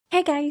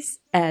Hey guys,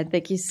 and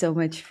thank you so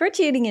much for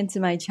tuning into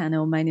my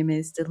channel. My name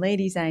is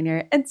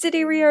DeLadysigner, and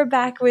today we are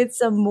back with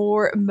some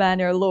more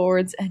Manor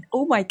Lords. And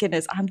oh my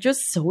goodness, I'm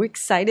just so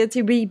excited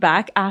to be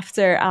back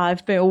after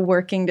I've been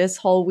working this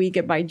whole week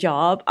at my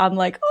job. I'm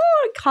like, oh,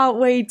 I can't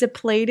wait to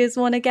play this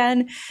one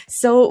again.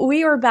 So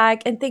we are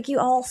back, and thank you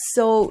all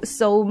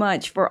so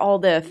much for all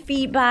the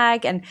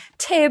feedback and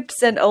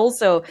tips, and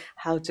also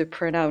how to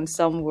pronounce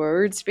some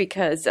words.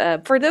 Because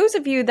for those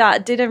of you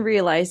that didn't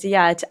realize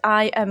yet,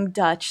 I am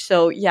Dutch,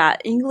 so yeah,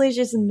 English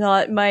is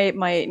not my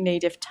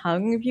native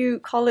tongue, if you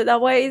call it that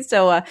way.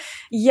 So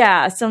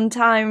yeah,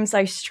 sometimes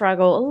I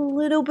struggle a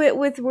little bit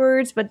with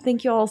words, but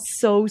thank you all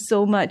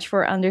so much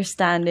for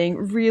understanding.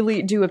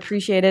 Really do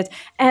appreciate it,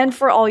 and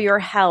for all your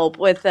help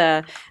with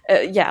the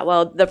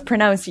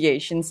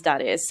pronunciations,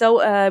 that is.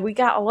 So we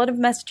got a lot of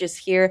messages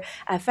here.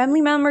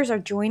 Family members are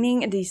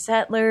joining the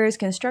settlers,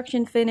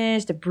 construction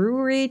finished, the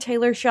brewery,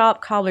 tailor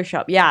shop, cobbler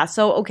shop. Yeah,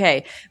 so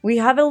okay, we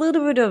have a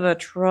little bit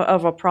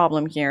of a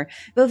problem here,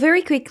 but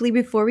very quickly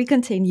before we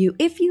continue,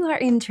 if you are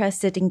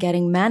interested in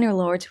getting Manor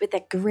Lords with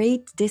a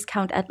great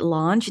discount at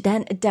launch,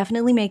 then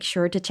definitely make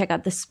sure to check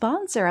out the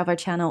sponsor of our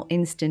channel,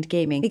 Instant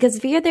Gaming, because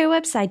via their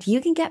website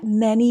you can get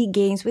many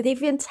games with a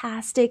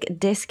fantastic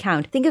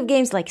discount. Think of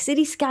games like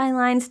City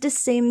Skylines, The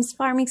Sims,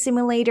 Farming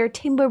Simulator,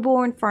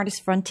 Timberborn,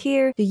 Farthest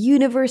Frontier, The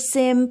Universe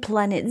Sim,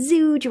 Planet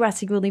Zoo,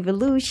 Jurassic World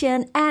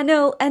Evolution,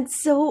 Anno, and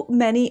so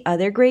many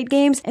other great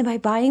games. And by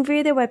buying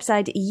via their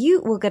website,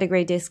 you will get a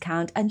great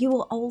discount, and you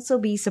will also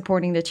be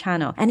supporting the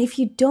channel. And if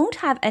you don't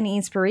have any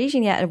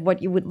inspiration yet of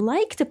what you would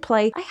like to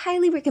play, I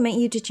highly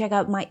recommend you to check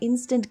out my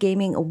Instant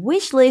Gaming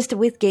wish list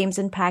with games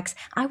and packs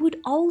I would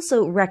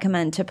also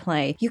recommend to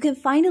play. You can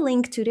find a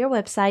link to their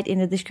website in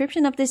the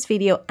description of this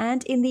video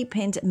and in the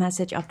pinned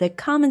message of the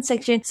comment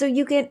section, so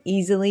you can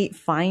easily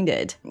find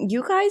it.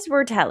 You guys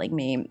were telling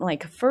me,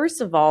 like,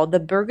 first of all, the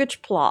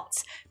burgage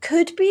plots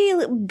could be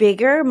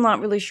bigger. I'm not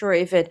really sure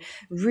if it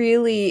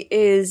really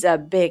is a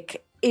big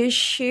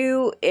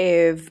issue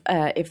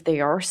if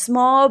they are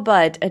small,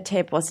 but a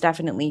tip was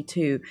definitely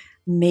to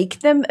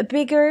make them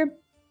bigger.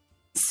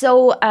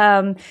 So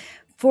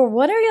for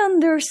what I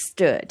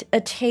understood,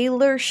 a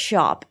tailor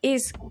shop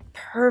is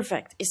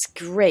perfect, is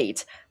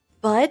great,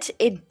 but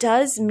it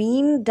does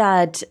mean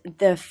that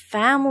the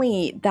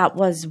family that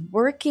was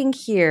working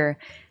here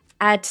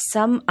at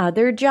some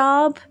other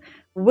job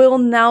will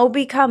now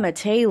become a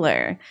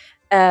tailor.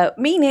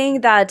 Meaning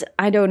that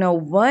I don't know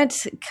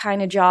what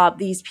kind of job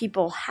these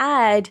people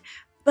had,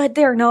 but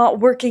they're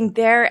not working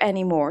there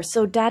anymore.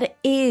 So that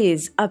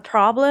is a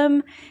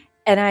problem.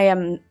 And I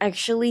am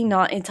actually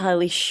not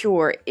entirely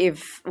sure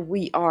if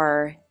we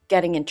are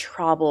getting in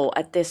trouble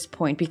at this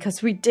point,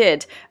 because we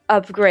did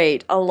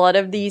upgrade a lot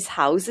of these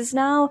houses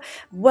now.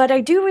 What I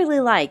do really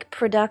like,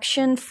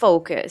 production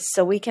focus.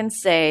 So we can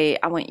say,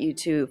 I want you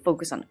to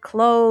focus on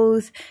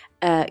clothes,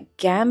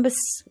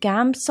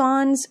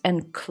 gambsons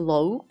and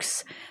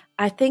cloaks.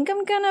 I think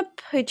I'm gonna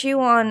put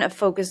you on a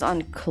focus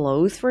on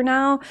clothes for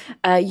now.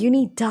 You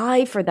need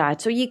dye for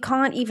that, so you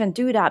can't even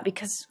do that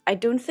because I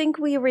don't think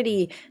we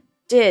already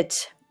did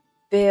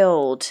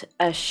build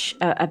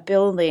a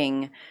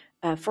building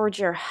for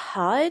your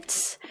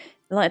hut.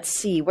 Let's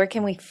see, where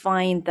can we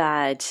find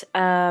that?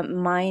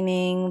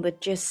 Mining,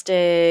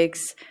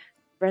 logistics,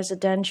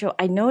 residential.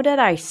 I know that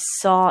I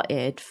saw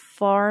it.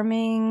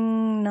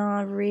 Farming,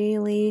 not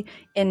really.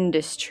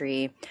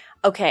 Industry.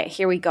 Okay,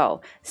 here we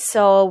go.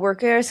 So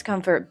workers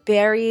convert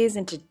berries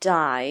into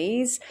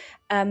dyes.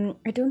 I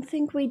don't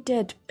think we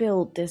did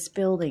build this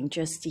building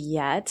just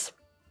yet.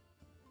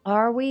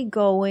 Are we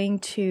going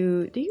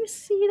to... Do you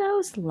see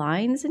those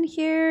lines in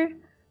here?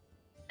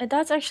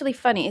 That's actually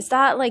funny. Is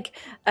that like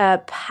a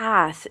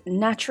path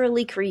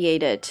naturally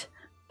created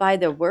by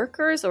the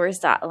workers, or is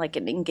that like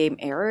an in-game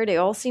error? They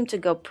all seem to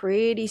go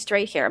pretty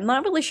straight here. I'm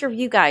not really sure if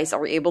you guys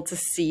are able to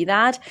see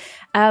that.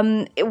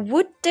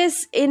 Would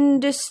this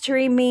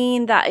industry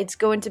mean that it's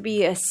going to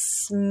be a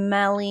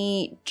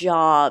smelly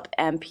job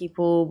and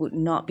people would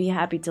not be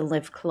happy to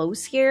live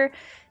close here?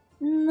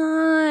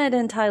 Not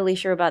entirely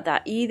sure about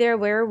that either.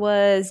 Where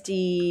was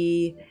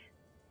the...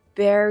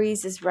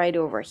 berries is right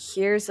over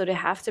here, so they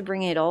have to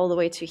bring it all the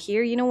way to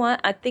here. You know what?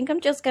 I think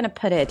I'm just gonna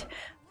put it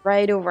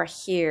right over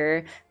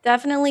here.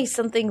 Definitely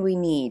something we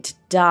need.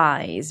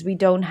 Dyes. We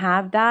don't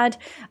have that.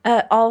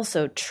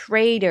 Also,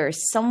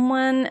 traders.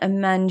 Someone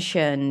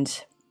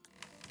mentioned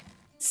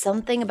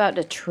something about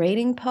the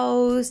trading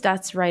post.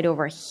 That's right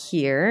over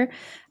here.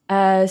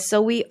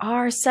 So we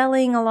are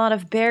selling a lot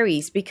of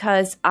berries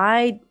because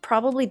I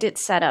probably did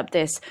set up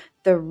this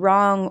the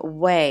wrong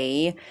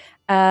way.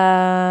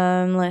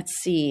 Let's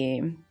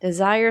see.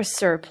 Desire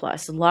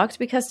surplus locked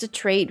because the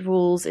trade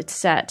rules it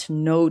set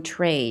no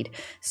trade.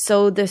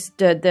 So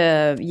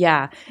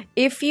yeah,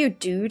 if you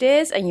do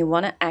this and you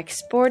want to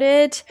export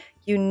it,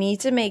 you need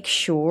to make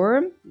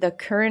sure the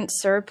current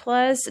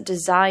surplus,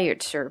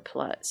 desired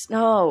surplus.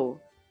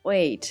 No,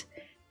 wait.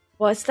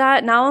 What's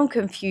that? Now I'm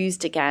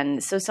confused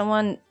again. So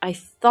someone I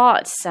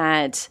thought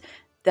said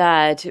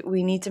that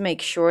we need to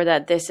make sure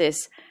that this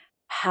is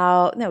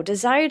How, no,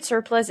 desired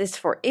surplus is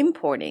for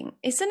importing,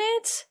 isn't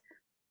it?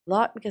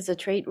 Lot, because the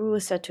trade rule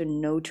is set to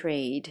no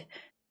trade.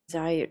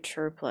 Desired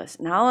surplus.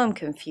 Now I'm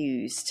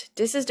confused.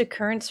 This is the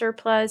current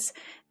surplus,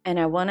 and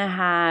I want to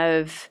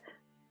have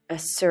a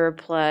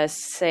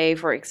surplus, say,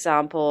 for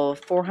example,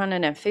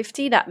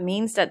 450. That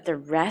means that the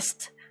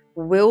rest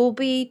will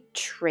be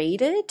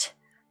traded.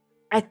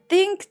 I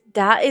think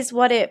that is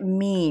what it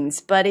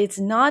means, but it's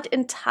not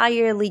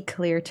entirely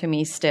clear to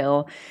me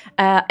still.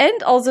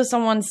 And also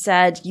someone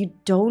said you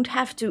don't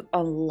have to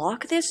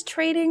unlock this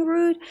trading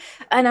route,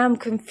 and I'm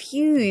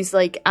confused.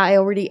 Like, I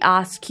already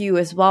asked you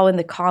as well in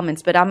the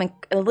comments, but I'm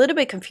a little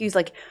bit confused.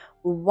 Like,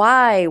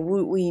 why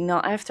would we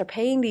not, after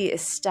paying the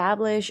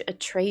establish a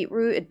trade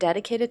route, a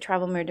dedicated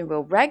travel merchant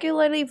will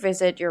regularly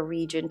visit your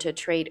region to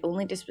trade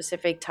only the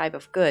specific type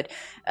of good.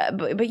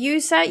 But you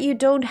said you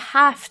don't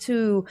have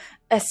to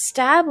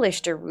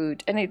establish the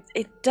route, and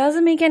it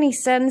doesn't make any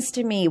sense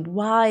to me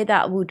why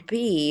that would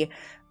be.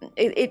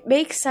 It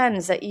makes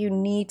sense that you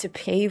need to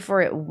pay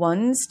for it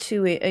once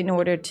in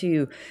order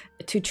to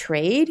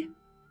trade.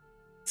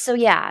 So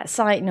yeah,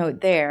 side note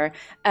there.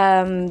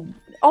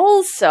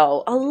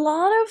 Also, a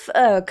lot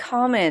of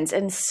comments,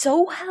 and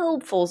so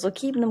helpful, so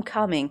keep them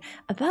coming,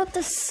 about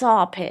the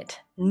saw pit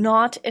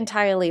not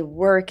entirely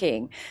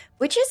working,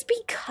 which is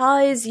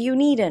because you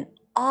need an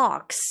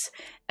ox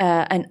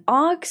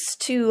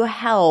to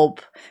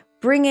help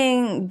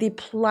bringing the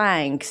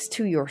planks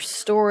to your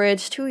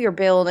storage, to your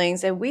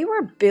buildings, and we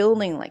were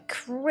building like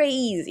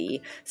crazy.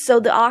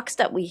 So the ox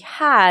that we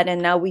had,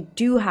 and now we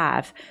do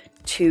have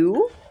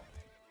 2,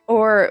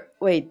 or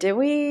wait, did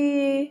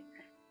we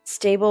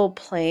stable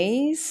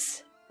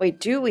place? Wait,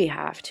 do we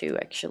have 2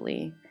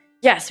 actually?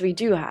 Yes, we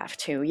do have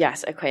 2.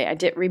 Yes, okay, I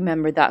did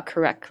remember that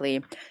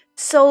correctly.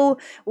 So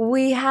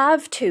we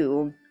have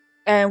 2,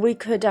 and we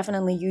could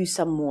definitely use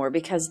some more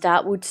because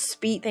that would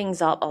speed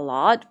things up a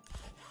lot.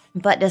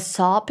 But the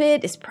saw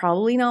pit is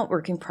probably not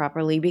working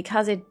properly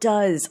because it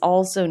does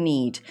also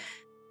need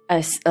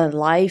a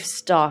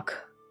livestock,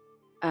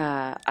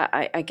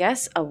 I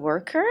guess a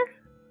worker?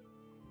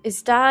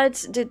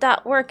 Did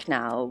that work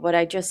now, what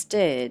I just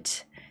did?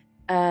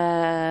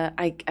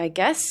 I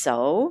guess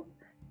so.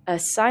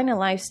 Assign a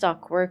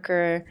livestock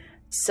worker.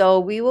 So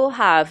we will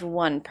have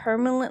one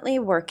permanently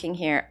working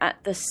here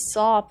at the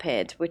saw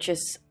pit, which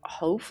is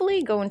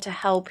hopefully going to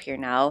help here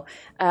now.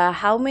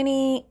 How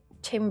many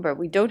timber?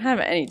 We don't have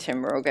any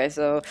timber, okay,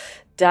 so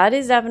that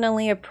is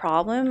definitely a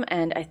problem,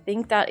 and I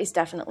think that is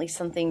definitely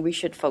something we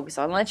should focus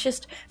on. Let's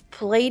just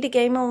play the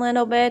game a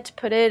little bit,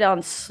 put it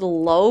on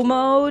slow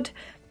mode.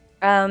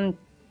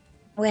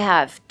 We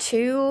have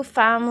 2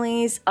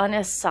 families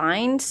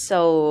unassigned,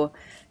 so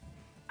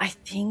I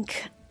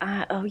think,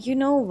 oh, you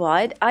know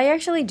what? I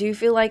actually do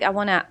feel like I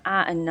want to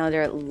add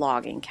another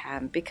logging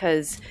camp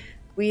because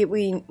we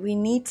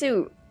need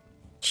to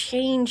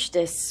change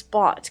this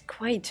spot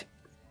quite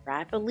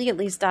rapidly. At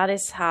least that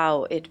is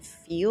how it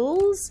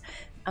feels.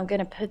 I'm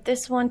gonna put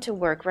this one to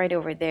work right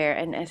over there,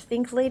 and I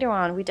think later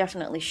on we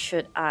definitely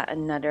should add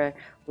another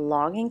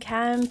logging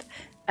camp.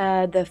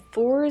 The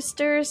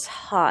forester's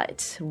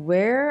hut,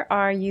 where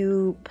are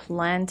you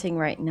planting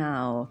right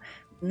now?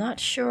 I'm not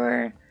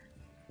sure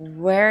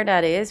where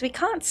that is. We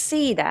can't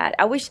see that.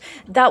 I wish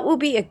that would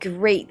be a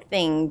great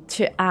thing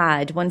to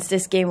add once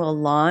this game will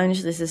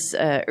launch. This is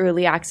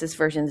early access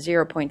version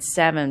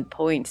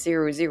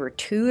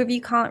 0.7.002 if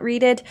you can't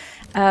read it,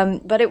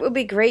 but it would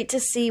be great to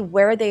see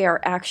where they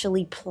are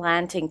actually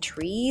planting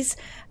trees.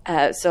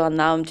 So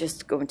now I'm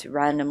just going to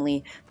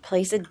randomly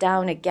place it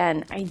down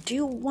again. I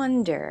do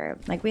wonder,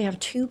 like, we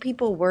have 2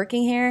 people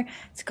working here.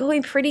 It's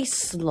going pretty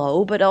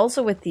slow, but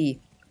also with the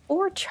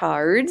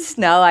orchards,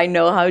 now I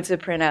know how to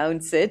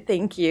pronounce it,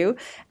 thank you.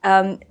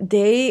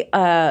 They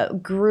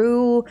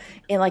grew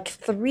in like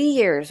 3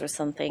 years or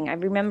something. I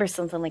remember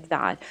something like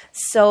that.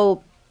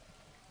 So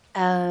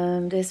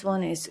this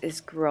one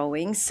is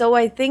growing. So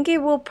I think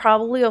it will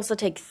probably also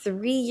take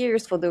 3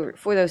 years for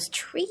those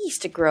trees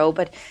to grow,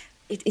 but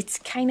it's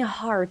kind of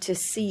hard to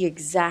see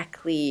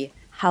exactly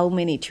how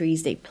many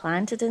trees they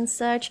planted and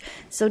such.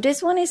 So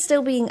this one is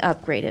still being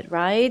upgraded,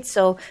 right?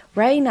 So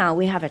right now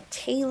we have a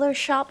tailor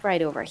shop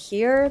right over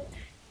here,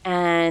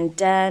 and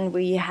then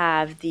we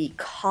have the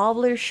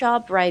cobbler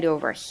shop right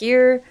over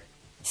here.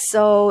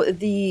 So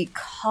the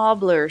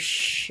cobbler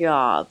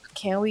shop,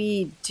 can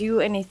we do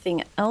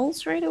anything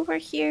else right over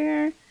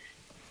here?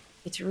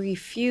 It's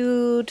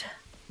refueled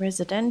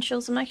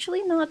residentials. I'm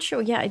actually not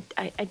sure. Yeah,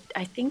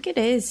 I think it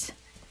is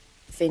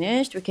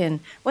finished. We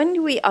can, when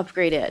do we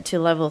upgrade it to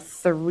level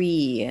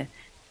 3?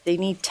 They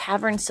need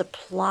tavern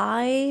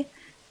supply.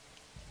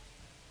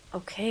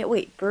 Okay,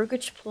 wait,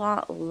 burgage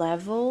plot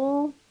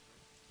level.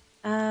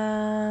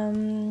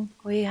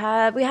 We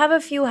have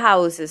a few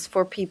houses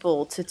for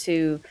people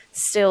to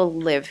still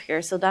live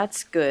here, so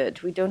that's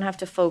good. We don't have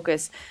to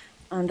focus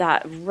on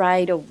that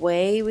right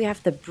away. We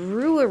have the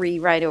brewery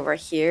right over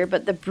here,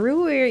 but the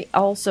brewery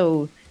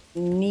also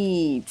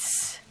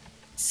needs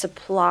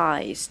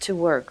supplies to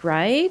work,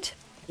 right?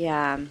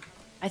 Yeah.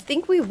 I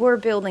think we were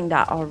building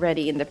that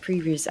already in the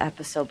previous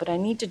episode, but I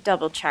need to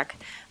double check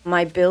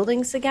my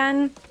buildings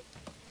again.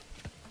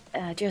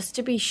 Just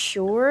to be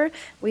sure.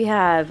 We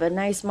have a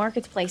nice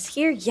marketplace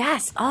here.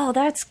 Yes. Oh,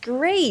 that's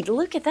great.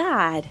 Look at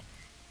that.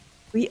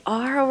 We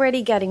are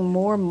already getting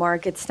more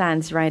market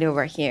stands right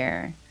over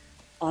here.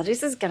 Oh,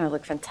 this is gonna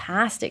look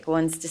fantastic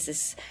once this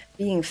is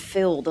being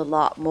filled a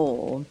lot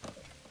more.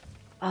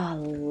 I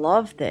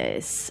love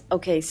this.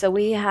 Okay, so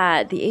we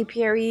had the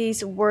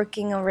apiaries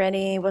working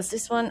already. Was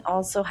this one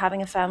also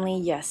having a family?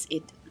 Yes,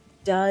 it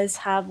does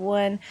have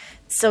one.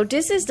 So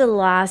this is the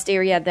last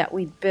area that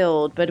we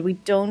build, but we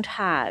don't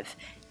have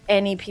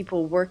any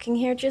people working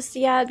here just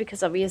yet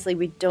because obviously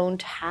we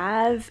don't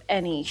have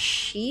any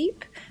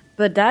sheep.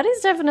 But that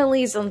is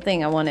definitely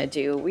something I want to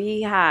do. Do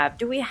we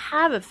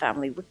have a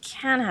family? We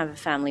can have a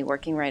family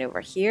working right over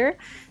here.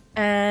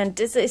 And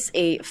this is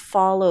a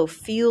fallow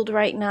field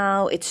right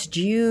now. It's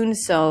June,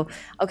 so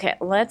okay,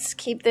 let's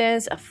keep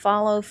this a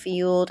fallow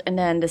field. And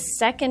then the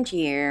second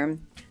year,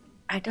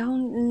 I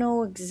don't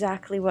know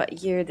exactly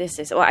what year this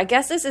is. Well, I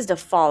guess this is the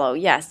fallow.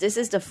 Yes, this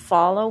is the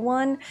fallow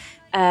one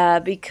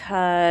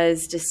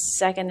because the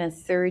second and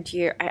third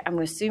year, I'm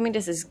assuming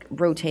this is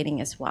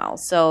rotating as well.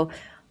 So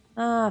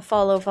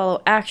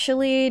follow.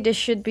 Actually, this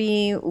should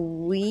be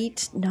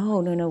wheat. No,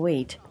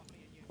 wait.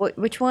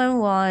 Which one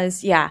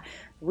was? Yeah.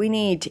 We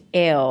need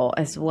ale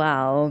as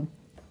well.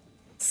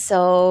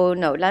 So,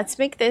 no, let's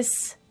make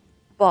this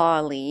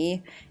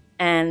barley.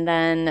 And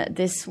then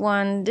this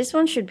one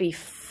should be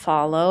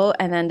fallow.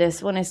 And then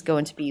this one is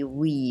going to be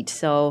wheat.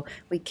 So,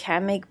 we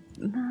can make...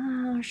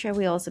 shall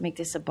we also make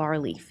this a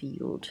barley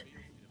field?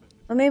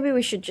 Well, maybe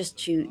we should just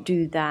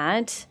do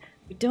that.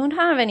 We don't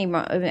have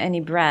any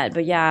bread,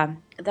 but yeah,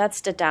 that's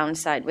the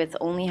downside with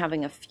only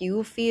having a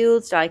few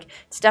fields. Like,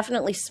 it's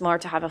definitely smart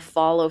to have a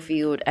fallow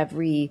field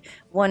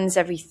once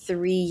every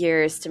 3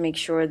 years to make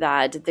sure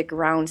that the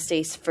ground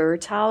stays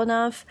fertile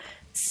enough.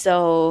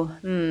 So,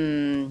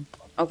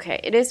 okay,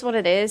 it is what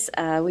it is.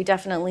 We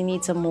definitely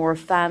need some more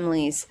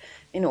families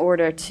in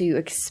order to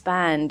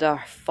expand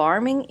our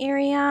farming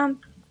area.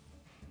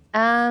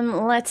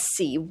 Let's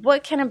see,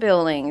 what kind of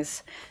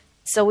buildings?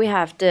 So we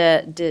have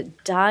the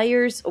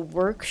dyer's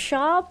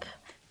workshop.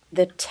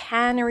 The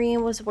tannery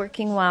was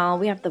working well.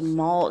 We have the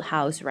malt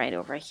house right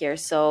over here.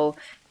 So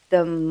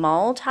the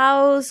malt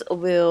house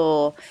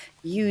will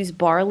use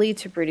barley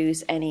to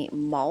produce any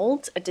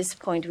malt. At this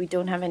point, we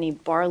don't have any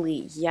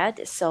barley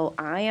yet. So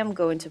I am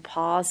going to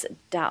pause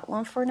that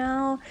one for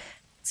now.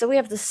 So we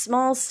have the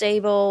small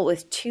stable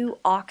with 2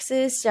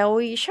 oxes. Shall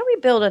we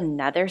build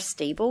another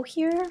stable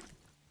here?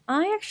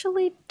 I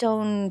actually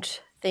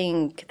don't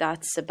think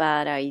that's a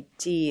bad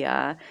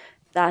idea.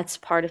 That's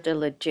part of the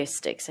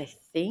logistics, I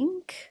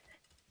think.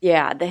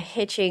 Yeah, the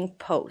hitching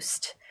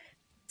post.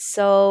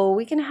 So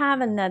we can have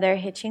another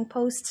hitching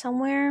post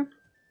somewhere.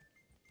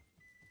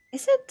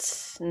 Is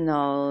it?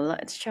 No,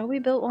 shall we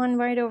build one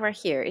right over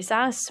here? Is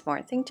that a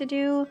smart thing to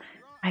do?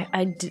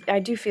 I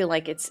do feel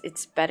like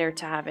it's better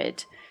to have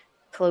it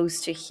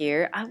close to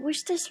here. I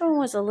wish this one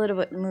was a little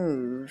bit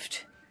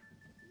moved.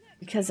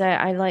 Because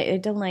I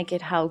don't like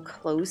it how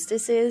close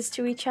this is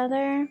to each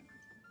other.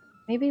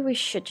 Maybe we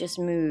should just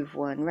move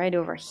one right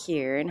over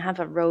here and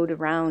have a road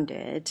around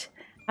it.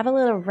 Have a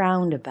little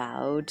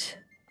roundabout.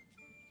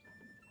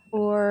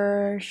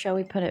 Or shall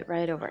we put it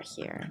right over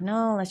here?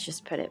 No, let's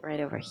just put it right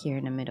over here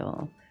in the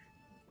middle.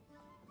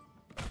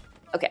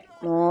 Okay,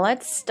 well,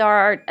 let's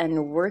start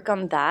and work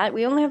on that.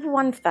 We only have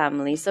one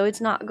family, so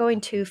it's not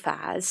going too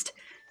fast.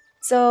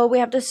 So we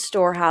have the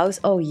storehouse.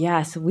 Oh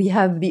yes, we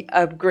have the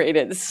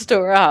upgraded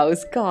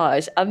storehouse.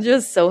 Gosh, I'm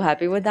just so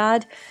happy with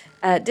that.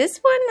 This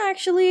one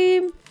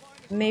actually,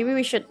 maybe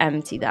we should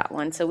empty that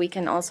one so we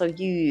can also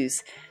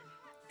use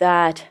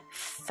that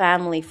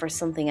family for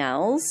something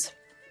else.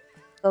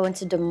 Going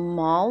to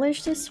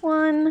demolish this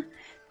one.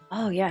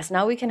 Oh yes,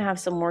 now we can have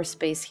some more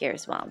space here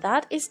as well.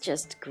 That is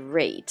just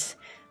great.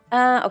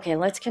 Okay,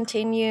 let's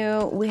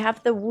continue. We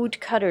have the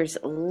woodcutter's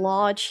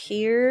lodge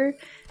here.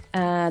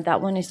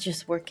 That one is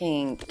just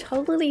working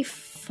totally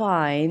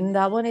fine.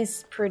 That one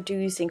is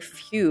producing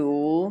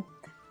fuel.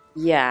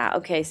 Yeah,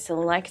 okay,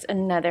 select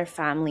another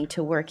family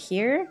to work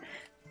here.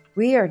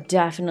 We are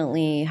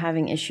definitely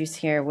having issues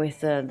here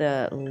with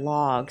the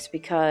logs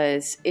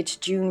because it's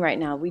June right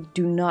now. We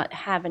do not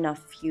have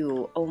enough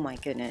fuel. Oh my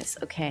goodness,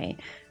 okay.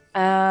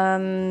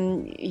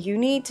 You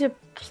need to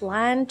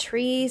plant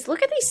trees.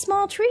 Look at these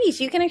small trees.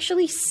 You can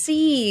actually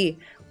see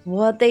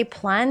what they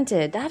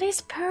planted. That is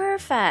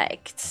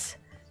perfect.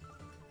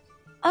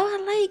 Oh,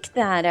 I like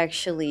that,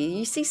 actually.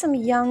 You see some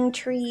young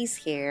trees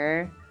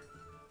here.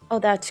 Oh,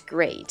 that's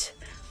great.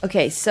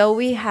 Okay, so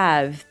we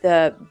have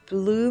the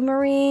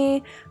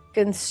bloomery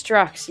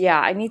constructs. Yeah,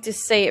 I need to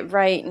say it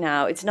right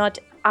now. It's not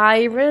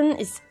iron.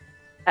 It's...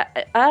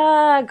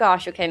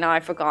 gosh, okay, now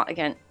I forgot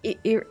again.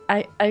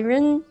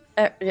 Iron...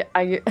 no,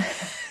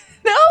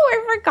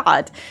 I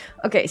forgot.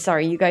 Okay,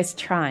 sorry, you guys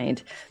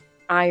tried.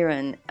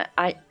 Iron.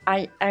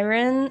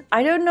 Iron...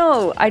 I don't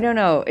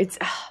know. It's...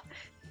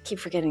 keep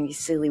forgetting these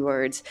silly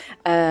words.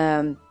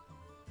 Iron,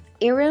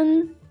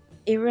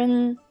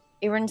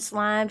 Iron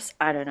slabs?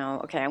 I don't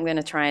know. Okay, I'm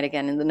gonna try it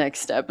again in the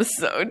next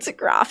episode to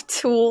craft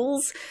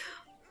tools.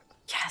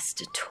 Yes,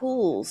 the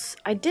tools.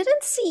 I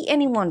didn't see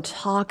anyone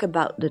talk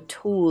about the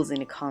tools in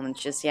the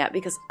comments just yet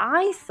because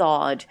I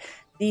thought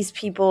these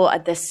people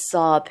at the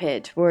saw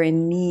pit were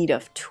in need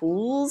of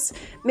tools.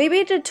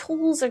 Maybe the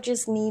tools are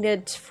just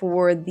needed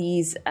for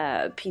these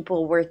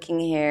people working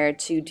here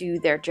to do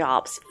their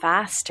jobs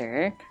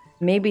faster.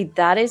 Maybe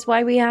that is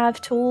why we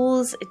have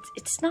tools.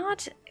 It's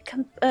not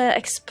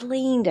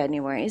explained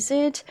anywhere, is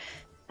it?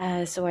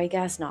 So I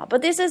guess not.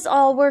 But this is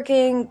all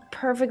working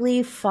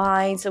perfectly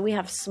fine. So we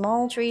have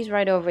small trees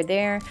right over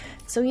there.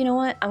 So you know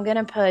what? I'm going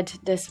to put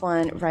this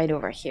one right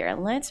over here.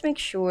 And let's make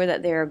sure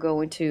that they're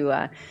going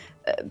to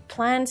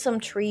plant some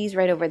trees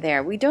right over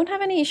there. We don't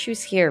have any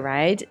issues here,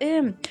 right?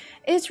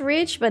 It's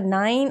rich, but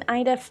 9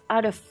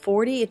 out of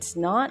 40. It's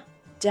not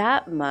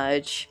that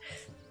much.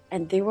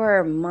 And they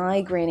were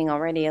migrating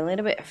already a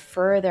little bit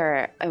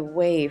further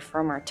away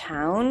from our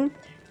town.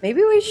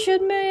 Maybe we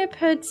should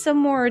put some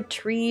more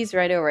trees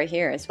right over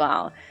here as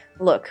well.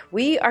 Look,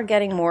 we are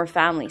getting more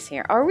families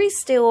here. Are we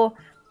still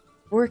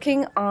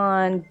working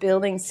on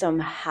building some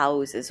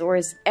houses? Or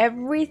is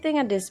everything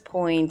at this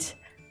point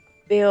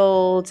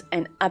built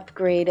and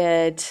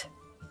upgraded?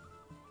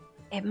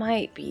 It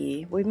might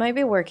be. We might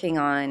be working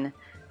on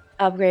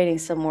upgrading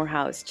some more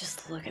houses.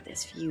 Just look at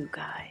this view,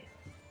 guys.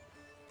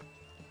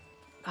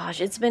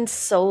 Gosh, it's been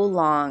so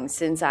long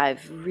since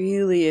I've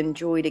really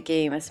enjoyed a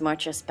game as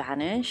much as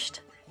Banished.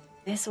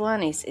 This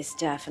one is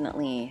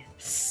definitely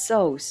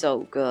so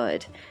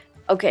good.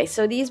 Okay,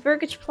 so these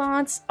burgage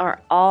plots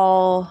are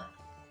all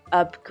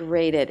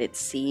upgraded, it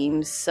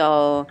seems.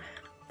 So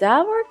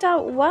that worked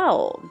out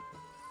well.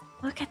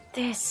 Look at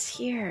this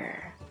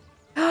here.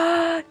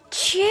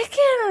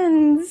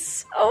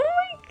 Chickens! Oh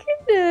my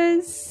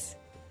goodness.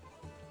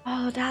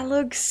 Oh, that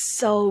looks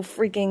so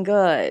freaking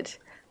good.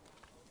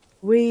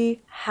 We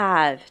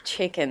have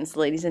chickens,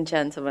 ladies and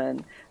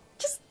gentlemen.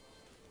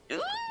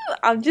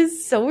 I'm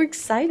just so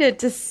excited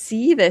to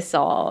see this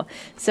all.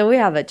 So we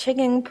have a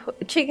chicken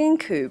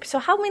coop. So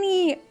how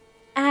many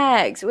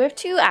eggs? We have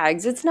 2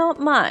 eggs. It's not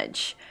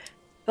much,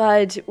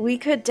 but we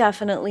could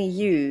definitely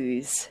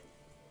use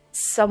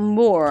some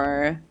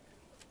more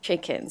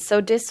chickens.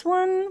 So this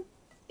one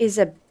is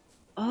a...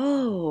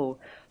 Oh,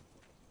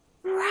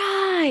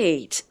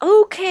 right.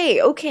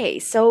 Okay.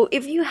 So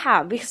if you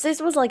have... Because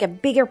this was like a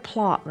bigger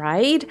plot,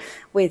 right?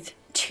 With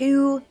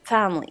 2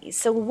 families.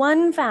 So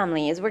one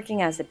family is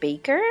working as a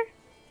baker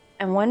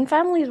and one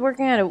family is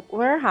working as a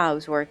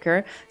warehouse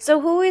worker. So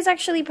who is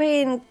actually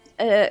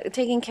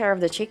taking care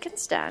of the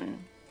chickens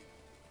then?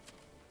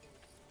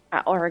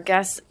 Or I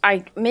guess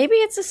maybe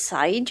it's a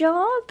side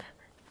job.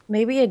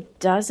 Maybe it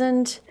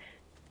doesn't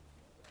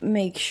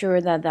make sure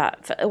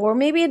that or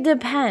maybe it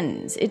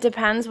depends. It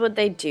depends what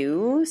they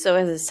do. So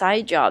as a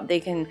side job, they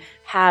can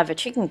have a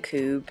chicken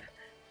coop.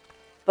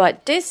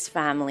 But this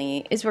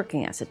family is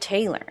working as a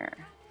tailor.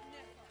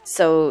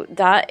 So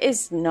that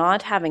is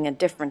not having a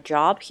different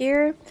job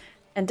here.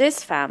 And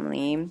this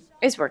family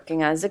is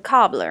working as a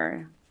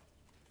cobbler.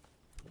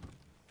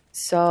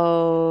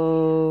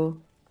 So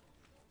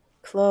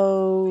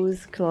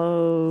clothes,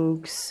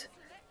 cloaks,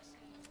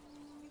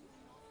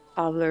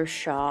 cobbler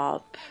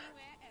shop,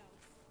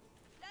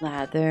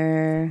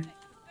 leather.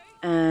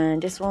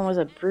 And this one was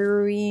a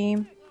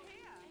brewery.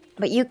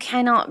 But you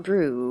cannot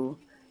brew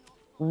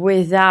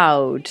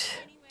without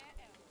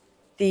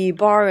the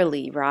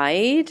barley,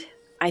 right?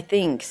 I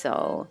think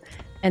so.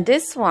 And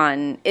this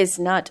one is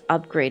not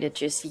upgraded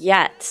just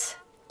yet.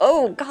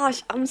 Oh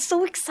gosh, I'm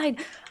so excited.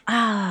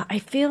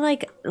 I feel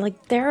like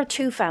there are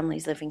 2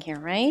 families living here,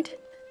 right?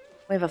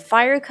 We have a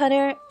fire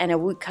cutter and a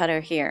wood cutter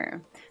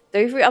here. So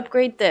if we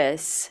upgrade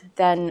this,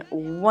 then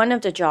one of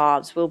the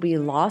jobs will be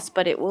lost,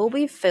 but it will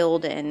be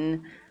filled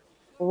in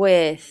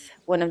with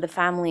one of the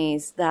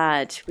families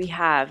that we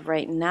have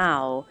right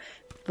now.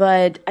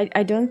 But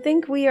I don't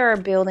think we are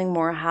building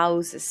more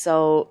houses,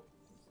 so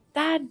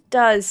that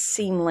does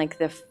seem like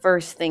the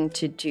first thing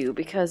to do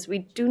because we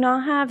do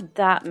not have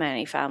that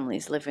many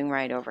families living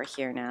right over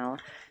here now.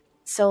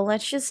 So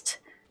let's just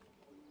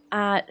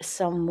add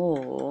some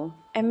more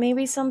and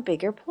maybe some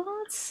bigger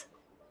plots,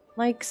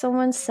 like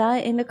someone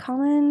said in the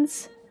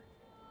comments.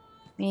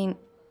 I mean,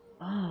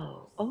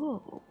 oh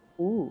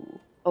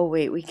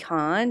wait, we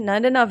can't.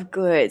 Not enough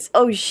goods.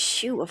 Oh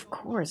shoot, of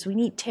course we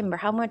need timber.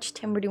 How much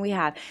timber do we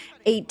have?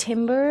 8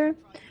 timber.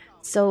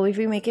 So if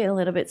we make it a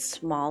little bit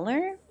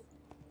smaller,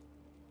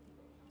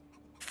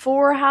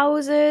 4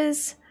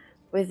 houses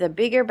with a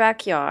bigger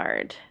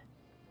backyard.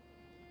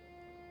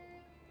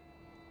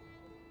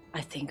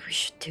 I think we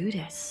should do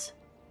this.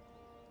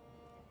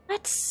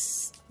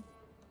 Let's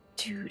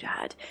do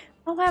that.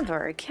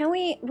 However, can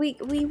we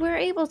were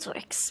able to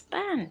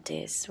expand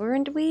this,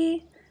 weren't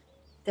we?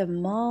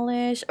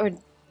 Demolish, or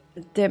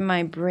did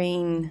my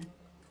brain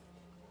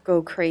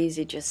go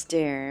crazy just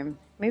there?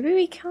 Maybe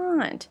we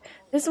can't.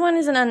 This one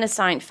is an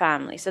unassigned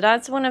family, so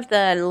that's one of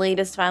the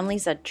latest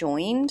families that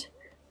joined.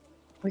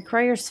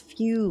 Requires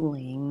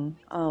fueling.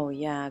 Oh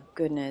yeah,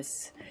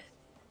 goodness.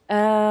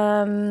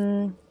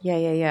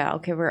 Yeah.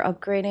 Okay, we're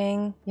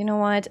upgrading. You know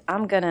what?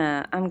 I'm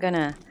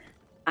gonna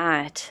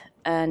add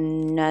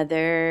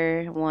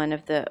another one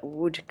of the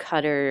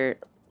woodcutter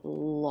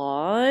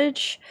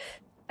lodge.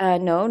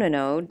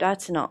 No.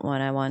 That's not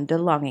what I want. The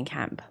logging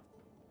camp.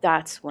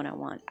 That's what I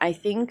want. I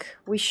think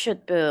we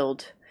should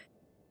build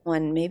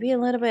one maybe a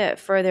little bit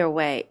further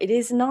away. It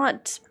is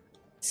not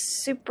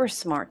super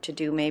smart to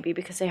do maybe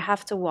because they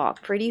have to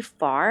walk pretty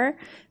far,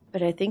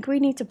 but I think we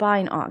need to buy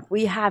an ox.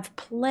 We have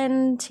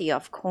plenty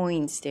of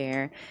coins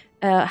there.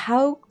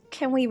 How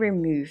can we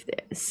remove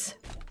this?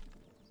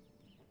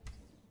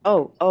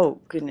 Oh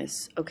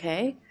goodness.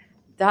 Okay,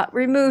 that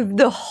removed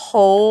the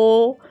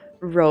whole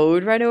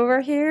road right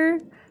over here.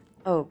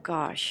 Oh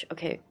gosh.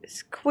 Okay,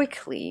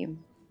 quickly.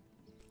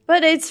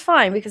 But it's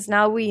fine because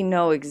now we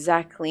know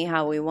exactly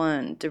how we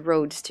want the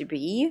roads to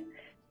be.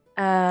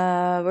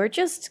 We're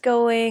just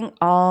going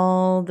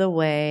all the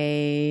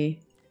way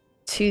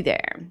to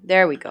there.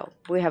 There we go.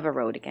 We have a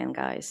road again,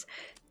 guys.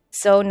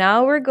 So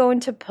now we're going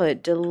to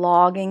put the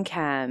logging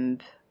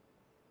camp.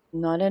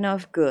 Not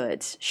enough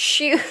goods.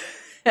 Shoot.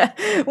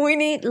 We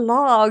need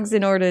logs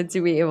in order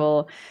to be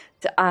able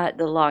to add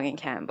the logging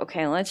camp.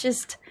 Okay, let's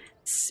just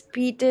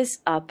speed this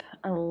up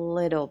a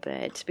little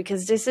bit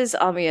because this is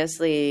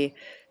obviously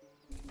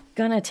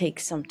gonna take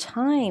some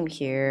time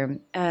here.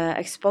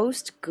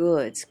 Exposed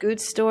goods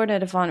stored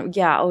at a farm.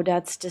 Yeah, oh,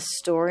 that's the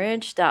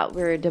storage that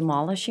we're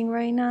demolishing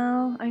right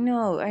now. I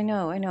know.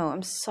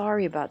 I'm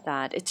sorry about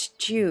that. It's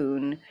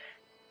June.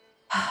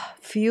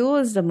 Fuel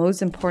is the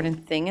most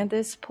important thing at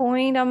this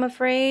point, I'm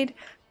afraid.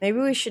 Maybe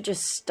we should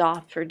just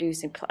stop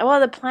producing. Well,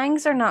 the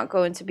planks are not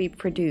going to be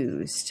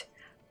produced.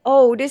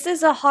 Oh, this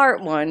is a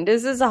hard one.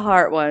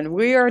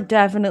 We are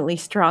definitely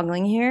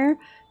struggling here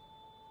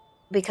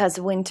because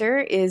winter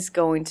is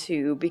going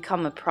to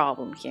become a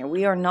problem here.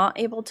 We are not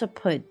able to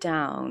put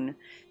down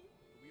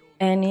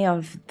any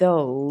of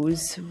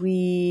those.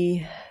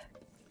 We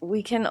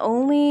can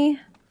only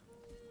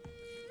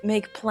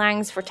make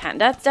planks for 10.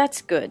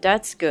 That's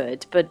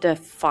good. But the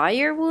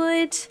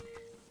firewood,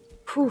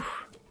 whew,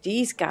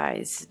 these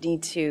guys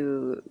need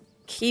to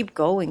keep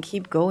going.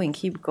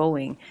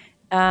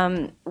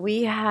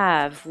 We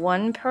have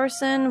one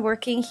person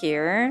working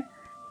here.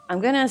 I'm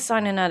gonna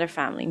assign another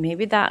family.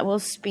 Maybe that will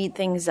speed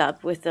things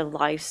up with the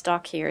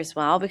livestock here as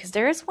well, because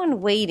there is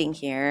one waiting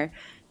here.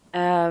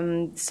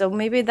 So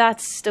maybe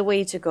that's the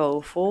way to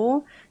go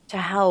for to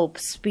help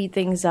speed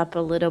things up a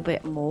little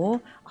bit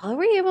more. Are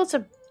we able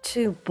to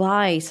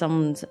buy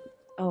some?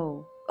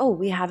 Oh,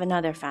 we have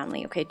another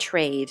family. Okay,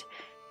 trade.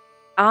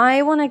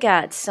 I want to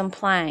get some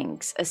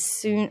planks as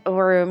soon,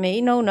 or maybe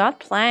no,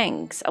 not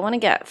planks. I want to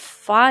get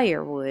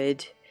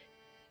firewood,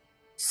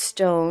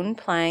 stone,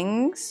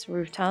 planks,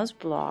 roof tiles,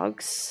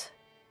 blocks,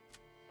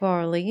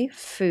 barley,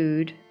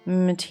 food,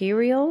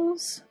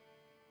 materials,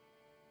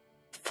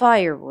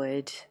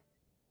 firewood.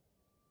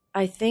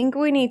 I think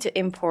we need to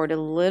import a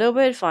little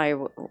bit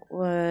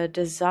firewood.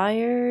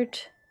 Desired.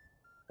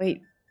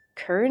 Wait,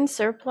 current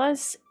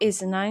surplus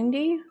is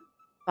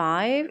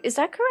 95. Is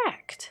that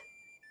correct?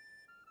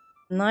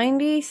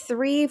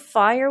 93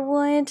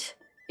 firewood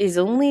is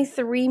only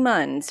 3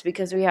 months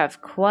because we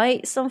have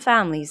quite some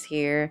families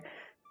here.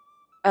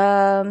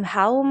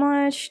 How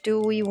much do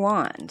we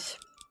want?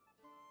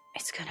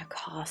 It's gonna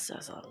cost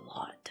us a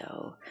lot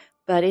though,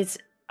 but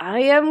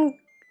I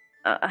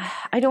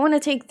don't want to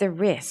take the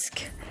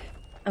risk.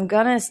 I'm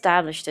gonna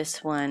establish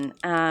this one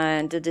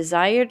and the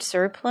desired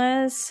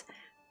surplus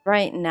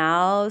right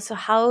now. So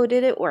how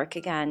did it work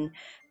again?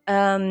 We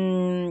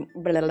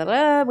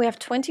have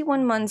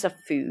 21 months of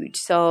food,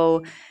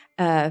 so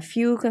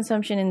fuel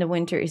consumption in the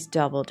winter is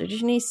doubled.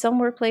 Additionally, some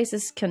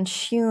workplaces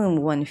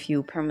consume 1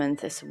 fuel per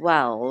month as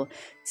well,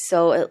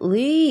 so at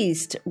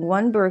least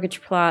 1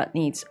 burgage plot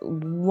needs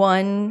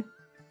 1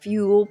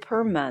 fuel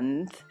per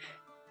month.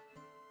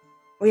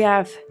 We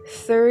have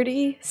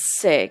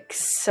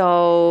 36,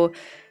 so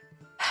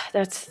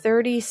that's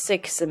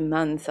 36 a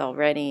month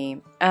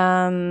already.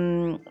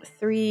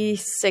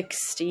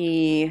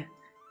 360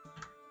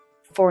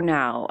 for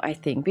now, I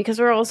think, because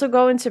we're also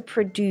going to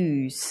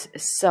produce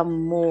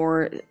some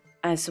more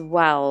as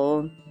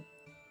well.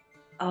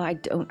 Oh, I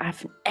don't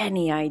have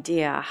any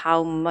idea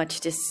how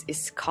much this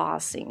is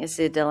costing. Is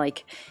it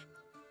like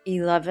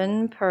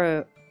 11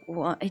 per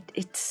one?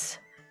 It's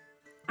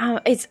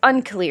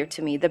unclear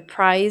to me, the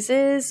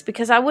prices,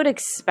 because I would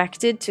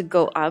expect it to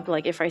go up.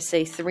 Like if I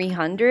say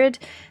 300,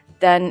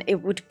 then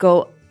it would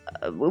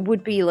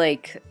be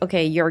like,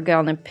 okay, you're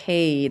gonna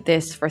pay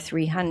this for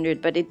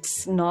 300, but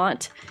it's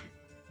not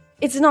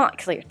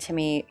clear to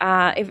me.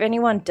 If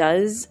anyone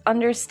does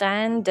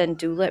understand, then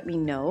do let me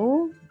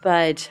know.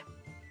 But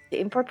the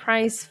import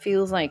price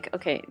feels like,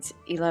 okay, it's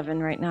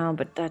 11 right now,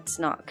 but that's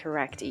not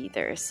correct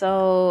either.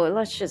 So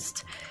let's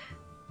just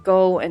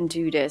go and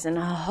do this and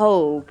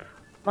hope,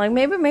 like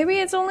maybe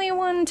it's only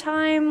one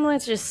time.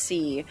 Let's just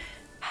see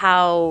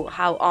how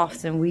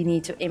often we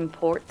need to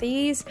import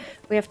these.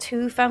 We have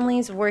 2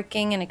 families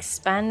working and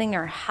expanding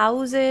our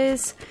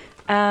houses.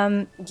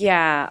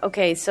 Yeah,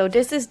 okay, so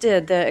this is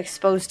the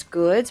exposed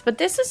goods, but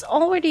this is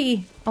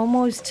already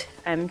almost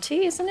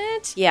empty, isn't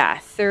it? Yeah,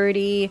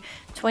 30,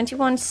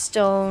 21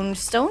 stone.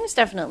 Stone is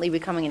definitely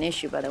becoming an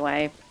issue, by the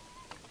way.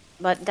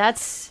 But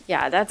that's,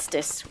 yeah, that's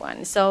this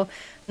one. So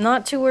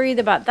not too worried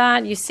about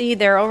that. You see,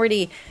 they're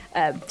already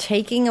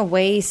taking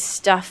away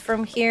stuff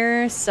from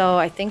here. So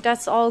I think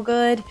that's all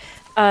good.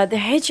 The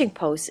hedging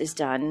post is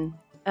done.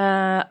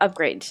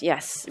 Upgrade.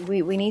 Yes,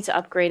 we need to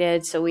upgrade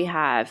it. So we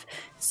have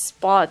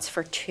spots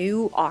for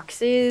 2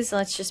 oxes.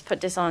 Let's just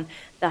put this on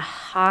the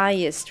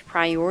highest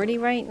priority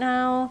right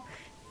now.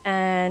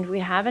 And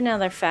we have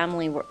another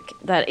family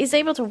that is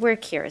able to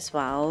work here as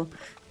well.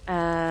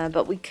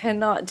 But we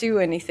cannot do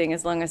anything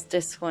as long as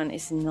this one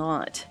is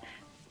not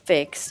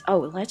fixed. Oh,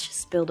 let's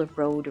just build a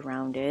road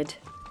around it.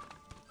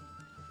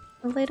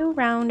 A little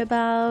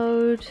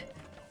roundabout.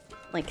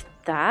 Like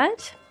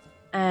that.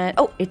 And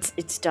oh,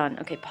 it's done.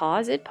 Okay,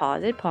 pause it.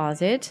 Okay,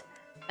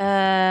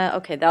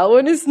 that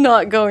one is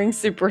not going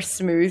super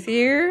smooth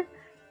here.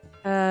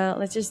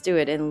 Let's just do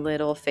it in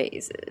little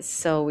phases.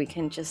 So we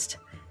can just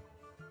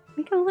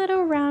make a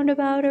little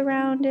roundabout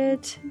around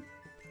it.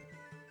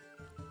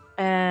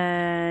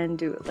 And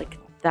do it like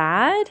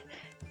that.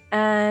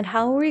 And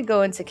how are we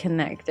going to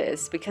connect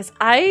this? Because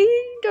I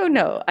don't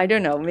know.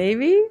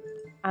 Maybe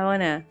I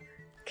want to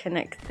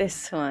connect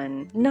this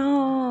one.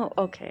 No.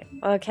 Okay.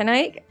 Can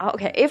I?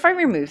 Okay. If I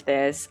remove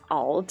this,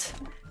 Alt.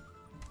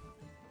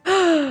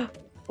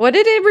 What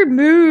did it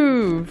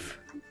remove?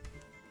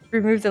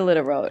 Remove the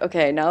little road.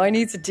 Okay. Now I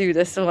need to do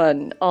this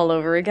one all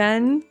over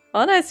again.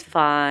 Oh, that's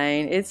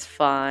fine. It's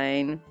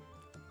fine.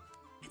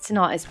 It's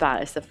not as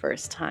bad as the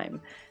first time.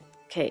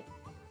 Okay,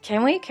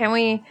 can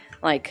we,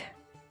 like,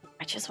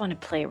 I just want to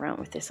play around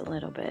with this a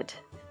little bit.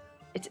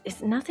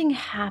 It's nothing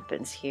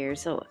happens here,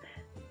 so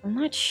I'm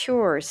not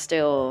sure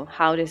still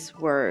how this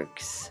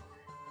works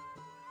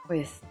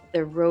with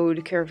the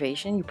road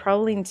curvation. You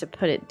probably need to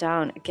put it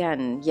down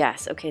again.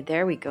 Yes, okay,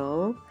 there we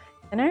go.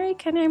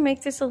 Can I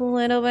make this a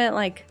little bit,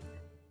 like,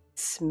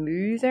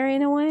 smoother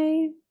in a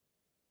way?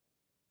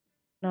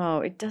 No,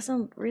 it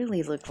doesn't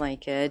really look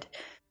like it.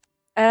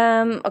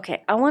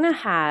 Okay, I want to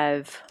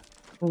have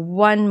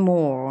one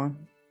more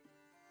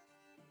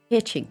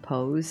hitching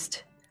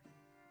post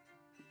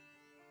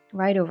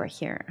right over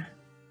here.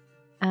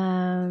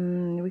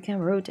 We can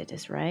rotate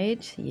this,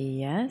 right?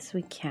 Yes,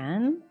 we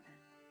can.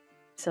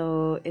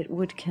 So it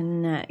would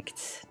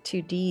connect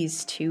to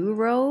these 2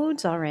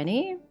 roads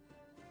already.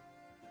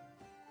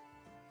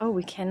 Oh,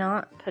 we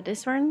cannot put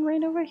this one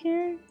right over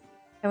here?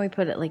 Can we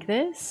put it like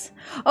this?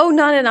 Oh,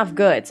 not enough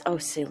goods. Oh,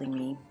 silly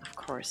me. Of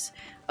course.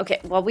 Okay,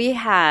 well, we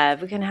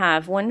can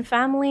have one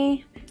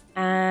family.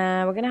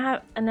 We're gonna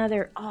have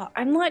another. Oh,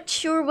 I'm not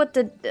sure what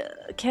the.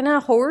 Can a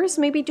horse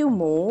maybe do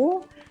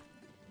more?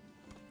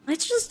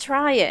 Let's just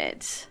try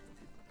it.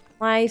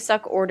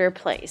 Livestock order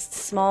placed.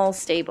 Small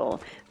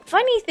stable.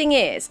 Funny thing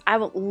is, I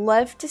would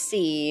love to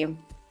see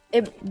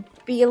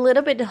it be a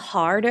little bit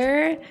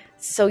harder.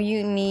 So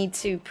you need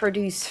to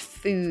produce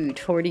food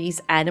for these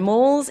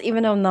animals,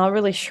 even though I'm not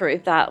really sure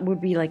if that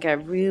would be like a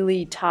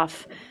really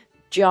tough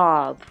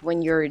job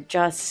when you're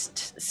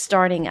just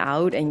starting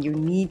out and you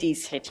need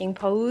these hitching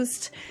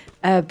posts.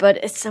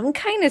 But some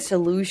kind of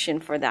solution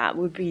for that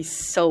would be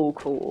so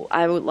cool.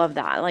 I would love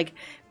that. Like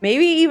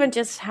maybe even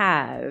just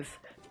have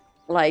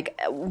like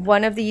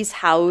one of these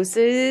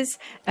houses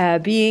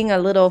being a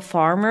little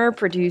farmer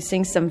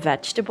producing some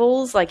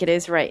vegetables like it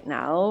is right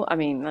now. I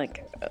mean,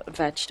 like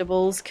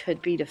vegetables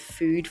could be the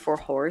food for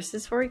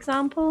horses, for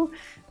example.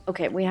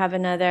 Okay, we have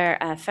another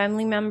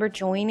family member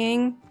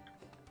joining.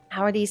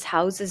 How are these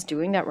houses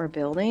doing that we're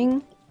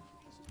building?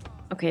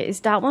 Okay, is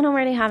that one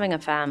already having a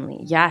family?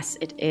 Yes,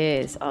 it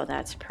is. Oh,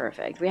 that's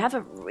perfect. We have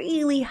a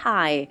really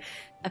high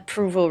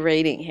approval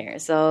rating here,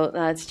 so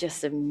that's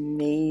just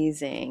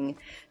amazing.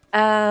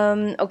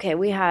 Okay,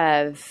 we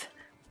have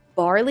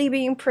barley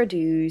being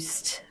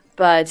produced,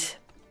 but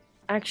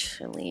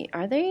actually,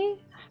 are they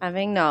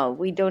having? No,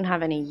 we don't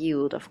have any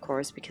yield, of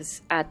course,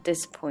 because at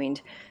this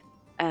point,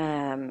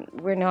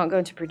 we're not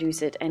going to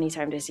produce it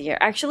anytime this year.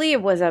 Actually,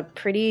 it was a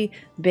pretty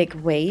big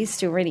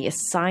waste to already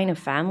assign a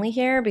family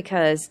here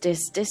because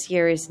this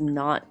year is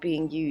not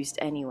being used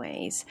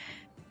anyways.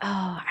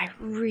 Oh, I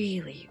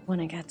really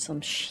want to get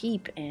some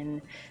sheep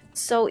in.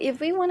 So if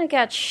we want to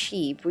get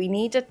sheep, we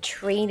need a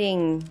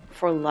trading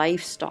for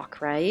livestock,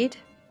 right?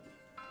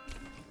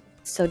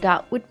 So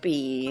that would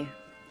be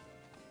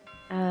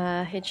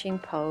hitching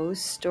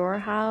post,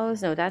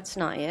 storehouse. No, that's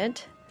not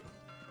it.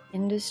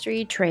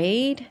 Industry,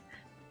 trade,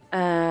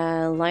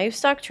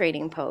 livestock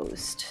trading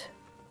post.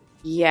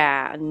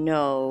 Yeah,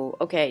 no.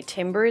 Okay,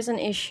 timber is an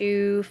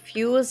issue.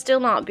 Fuel is still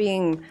not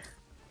being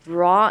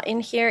brought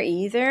in here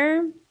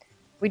either.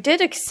 We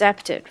did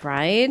accept it,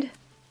 right?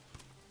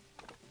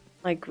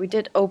 Like, we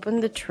did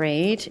open the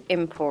trade,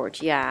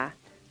 import, yeah.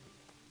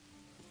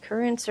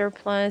 Current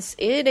surplus,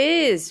 it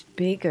is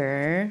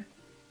bigger.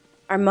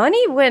 Our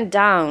money went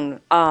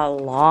down a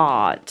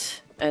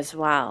lot as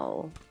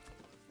well.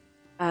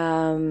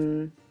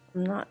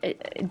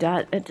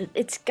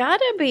 It's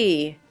gotta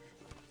be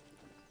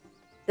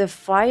the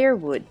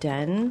firewood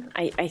then,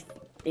 I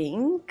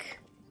think.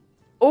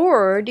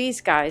 Or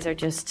these guys are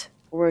just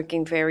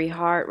working very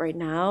hard right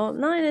now.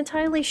 Not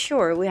entirely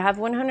sure. We have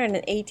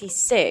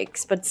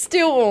 186, but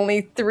still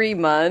only 3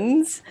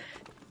 months.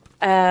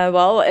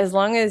 Well, as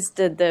long as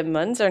the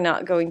months are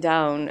not going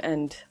down,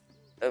 and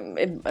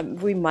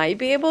we might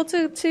be able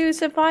to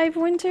survive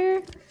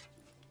winter.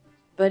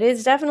 But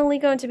it's definitely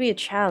going to be a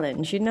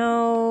challenge. You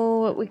know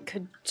what we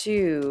could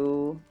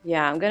do?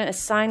 Yeah, I'm going to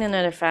assign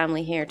another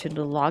family here to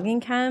the logging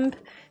camp.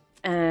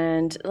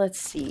 And let's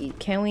see,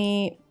 can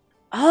we...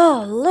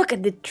 Oh, look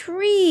at the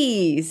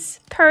trees!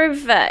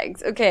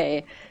 Perfect!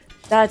 Okay,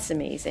 that's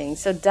amazing.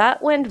 So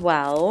that went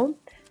well.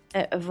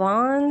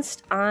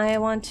 Advanced, I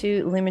want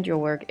to limit your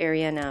work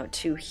area now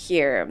to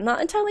here. I'm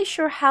not entirely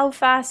sure how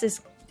fast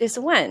this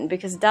went,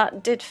 because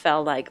that did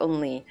feel like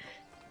only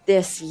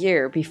this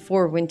year,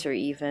 before winter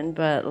even,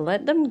 but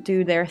let them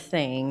do their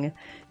thing.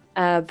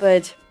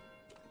 But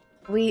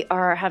we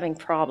are having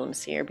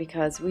problems here,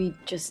 because we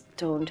just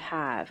don't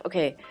have...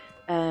 Okay,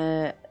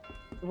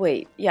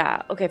 wait,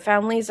 yeah, okay,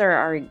 families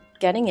are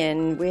getting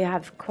in. We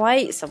have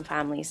quite some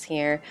families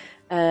here.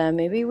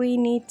 Maybe we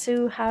need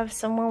to have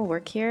someone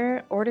work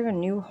here. Order a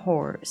new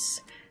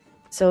horse.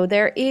 So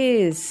there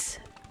is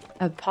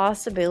a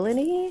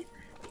possibility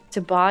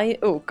to buy...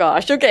 Oh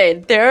gosh,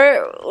 okay,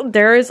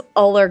 there's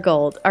all our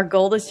gold. Our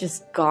gold is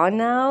just gone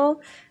now.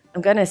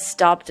 I'm gonna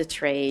stop the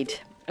trade.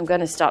 I'm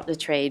gonna stop the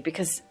trade,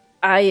 because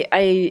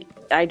I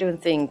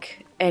don't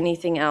think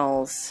anything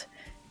else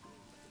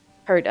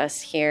hurt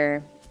us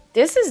here.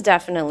 This is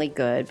definitely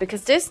good,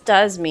 because this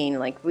does mean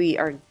like we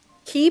are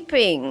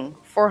keeping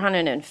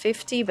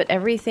 450, but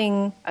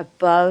everything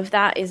above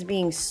that is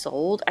being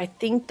sold. I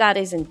think that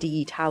is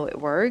indeed how it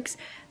works.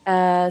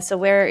 So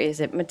where is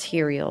it?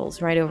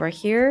 Materials, right over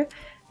here.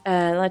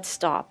 Let's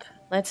stop.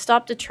 Let's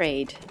stop the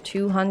trade.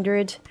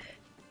 200.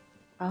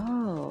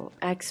 Oh,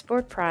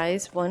 export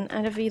price 1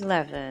 out of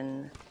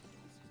 11.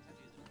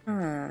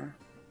 Huh.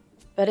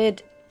 But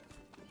it...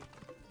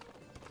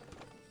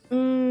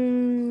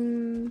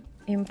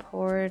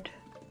 import.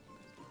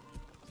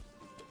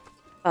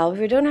 Well, if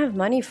we don't have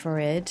money for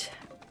it,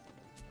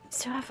 we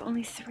still have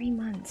only 3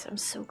 months. I'm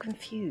so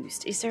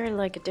confused. Is there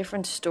like a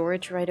different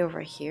storage right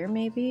over here,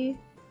 maybe?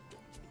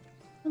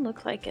 Doesn't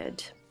look like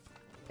it.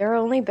 There are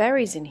only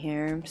berries in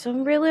here, so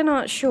I'm really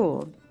not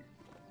sure.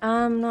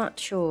 I'm not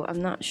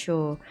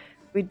sure.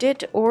 We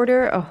did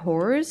order a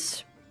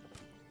horse,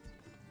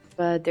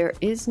 but there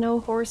is no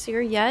horse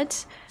here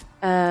yet.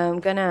 I'm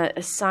gonna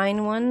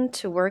assign one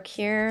to work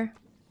here.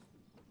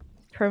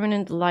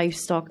 Permanent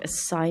livestock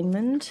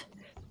assignment.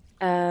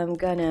 I'm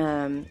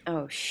gonna...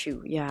 Oh,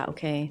 shoot. Yeah,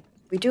 okay.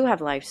 We do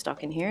have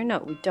livestock in here. No,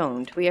 we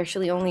don't. We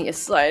actually only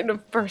assign a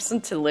person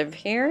to live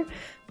here.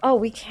 Oh,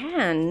 we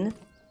can.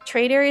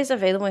 Trade areas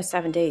available in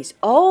 7 days.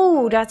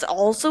 Oh, that's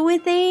also a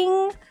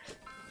thing?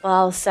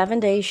 Well, 7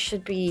 days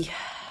should be...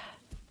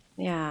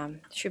 Yeah,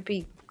 should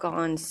be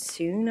gone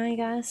soon, I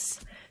guess.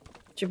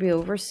 Should be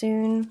over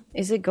soon.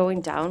 Is it going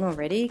down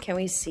already? Can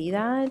we see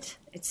that?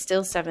 It's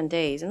still 7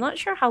 days. I'm not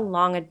sure how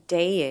long a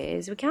day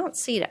is. We can't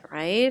see that,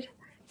 right?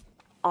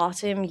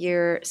 Autumn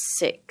year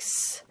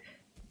 6.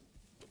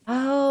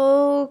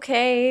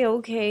 Okay.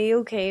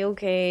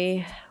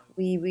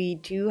 We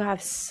do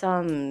have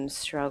some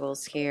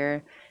struggles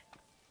here.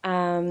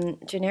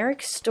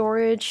 Generic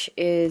storage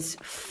is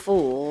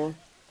full.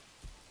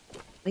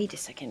 Wait a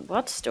second,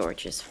 what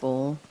storage is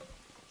full?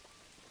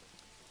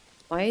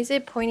 Why is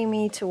it pointing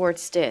me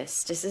towards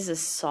this? This is a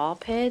saw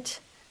pit.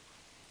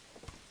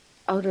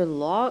 Outer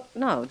log?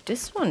 No,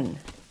 this one.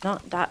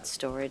 Not that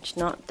storage.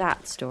 Not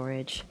that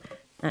storage.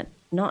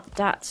 Not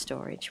that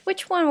storage.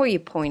 Which one were you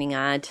pointing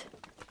at?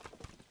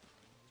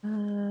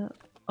 Oh,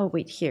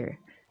 wait, here.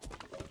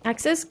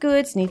 Excess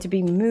goods need to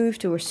be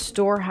moved to a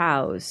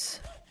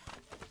storehouse.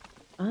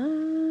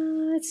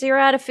 It's 0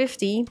 out of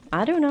 50.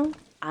 I don't know.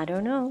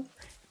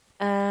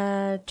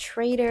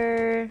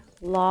 Trader,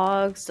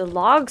 logs, the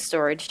log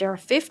storage. There are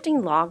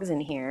 15 logs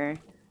in here.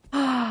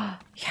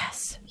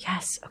 Yes.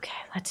 Okay,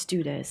 let's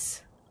do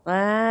this.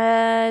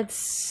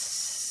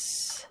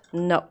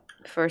 No,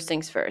 first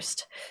things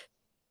first.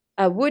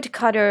 A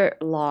woodcutter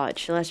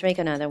lodge. Let's make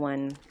another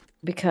one,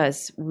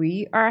 because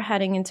we are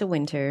heading into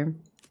winter.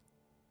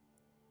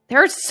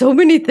 There are so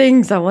many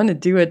things I want to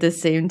do at the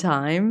same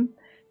time.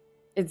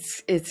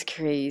 It's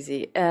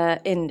crazy.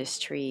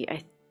 Industry,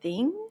 I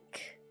think.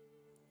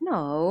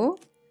 No.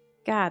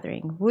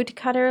 Gathering.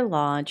 Woodcutter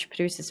lodge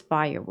produces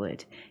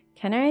firewood.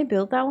 Can I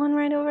build that one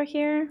right over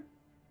here?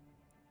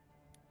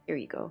 Here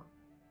you go.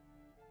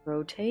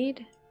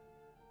 Rotate.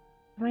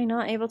 Am I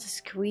not able to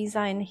squeeze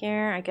that in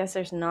here? I guess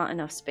there's not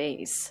enough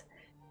space.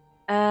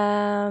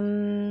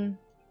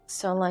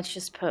 So let's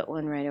just put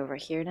one right over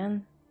here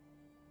then.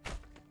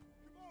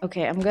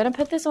 Okay, I'm gonna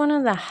put this one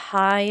on the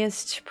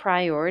highest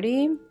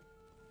priority.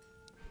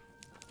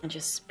 And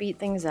just speed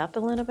things up a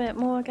little bit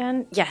more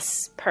again.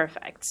 Yes,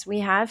 perfect. We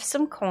have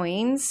some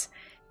coins.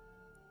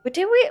 But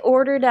did we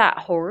order that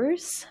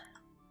horse?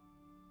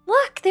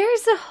 Look,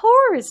 there's a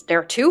horse. There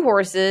are 2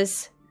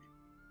 horses.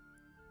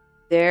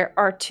 There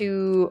are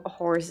 2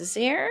 horses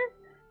here.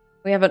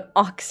 We have an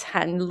ox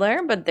handler,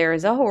 but there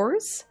is a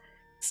horse.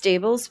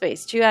 Stable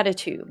space, 2 out of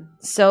 2.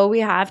 So we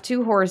have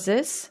 2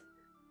 horses.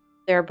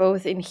 They're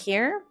both in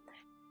here.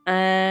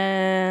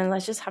 And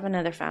let's just have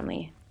another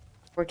family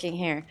working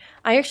here.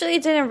 I actually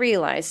didn't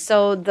realize.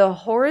 So the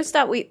horse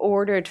that we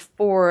ordered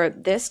for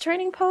this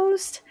trading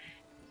post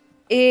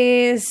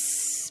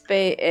is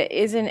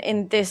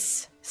in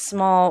this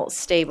small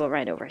stable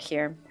right over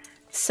here.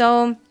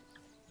 So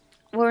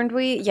weren't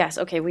we? Yes,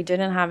 okay, we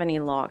didn't have any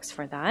logs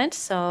for that.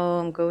 So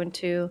I'm going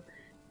to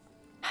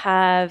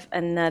have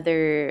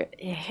another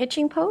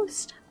hitching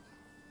post.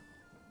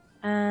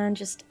 And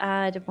just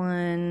add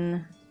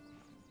one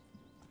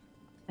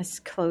as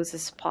close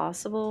as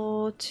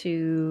possible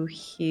to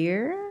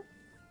here.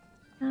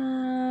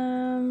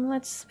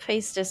 Let's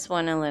face this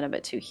one a little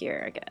bit to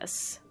here, I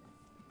guess.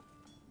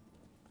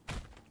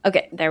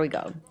 Okay, there we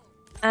go.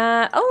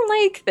 I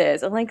like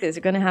this. I like this.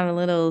 We're gonna have a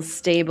little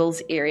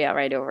stables area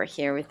right over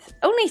here with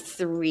only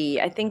 3.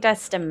 I think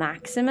that's the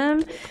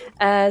maximum.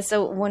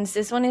 So once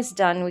this one is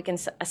done, we can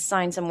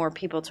assign some more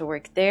people to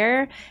work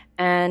there.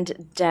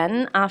 And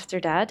then after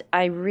that,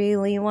 I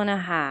really want to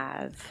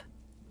have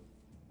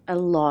a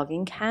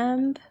logging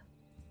camp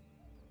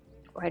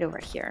right over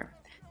here.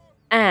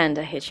 And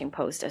a hitching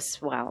post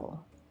as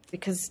well.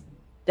 Because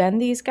then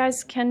these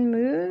guys can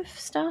move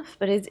stuff,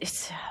 but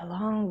it's a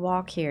long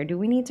walk here. Do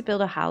we need to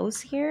build a house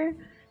here?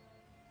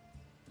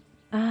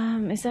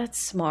 Is that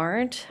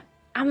smart?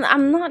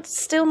 I'm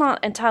still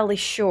not entirely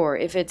sure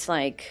if it's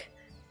like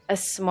a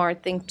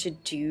smart thing to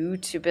do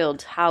to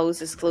build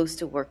houses close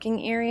to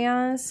working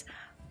areas,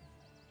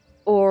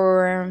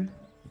 or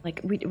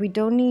like we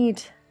don't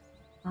need.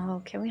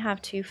 Oh, can we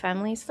have 2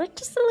 families? Like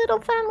just a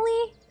little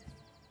family?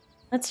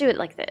 Let's do it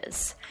like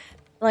this.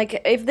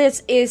 Like, if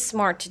this is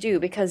smart to do,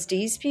 because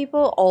these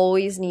people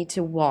always need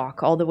to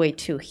walk all the way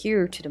to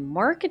here, to the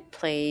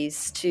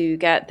marketplace, to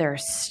get their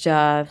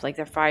stuff, like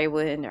their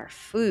firewood and their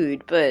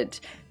food, but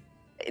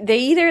they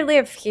either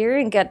live here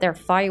and get their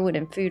firewood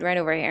and food right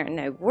over here and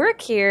they work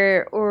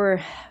here,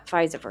 or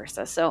vice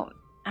versa. So,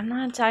 I'm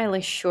not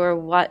entirely sure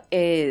what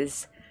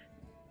is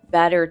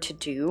better to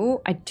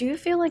do. I do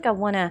feel like I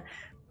want to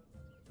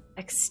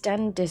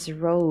extend this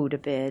road a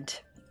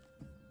bit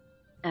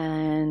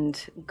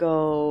and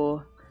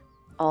go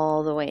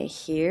all the way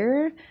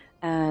here.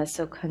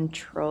 So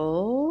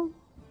control.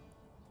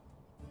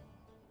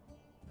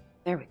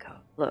 There we go.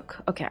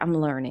 Look. Okay, I'm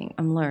learning.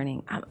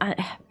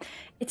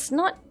 It's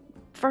not,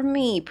 for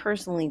me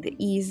personally, the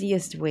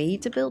easiest way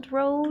to build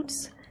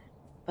roads,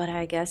 but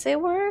I guess it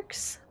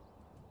works.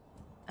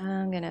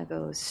 I'm gonna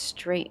go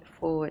straight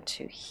forward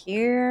to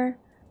here.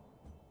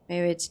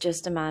 Maybe it's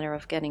just a matter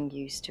of getting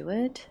used to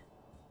it.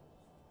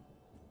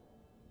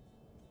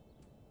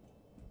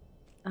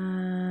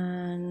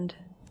 And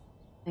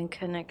then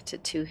connect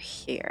it to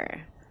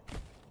here.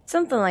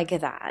 Something like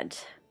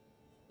that.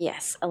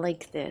 Yes, I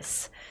like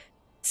this.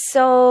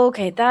 So,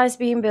 okay, that is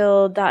being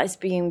built,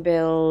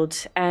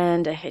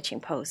 and a hitching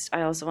post.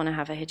 I also want to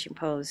have a hitching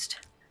post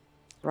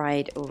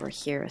right over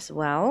here as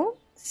well.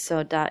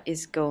 So that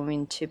is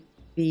going to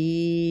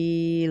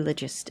be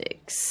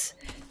logistics.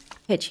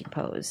 Hitching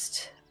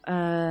post.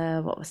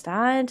 What was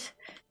that?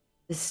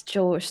 The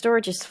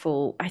storage is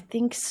full. I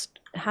think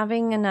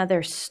having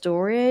another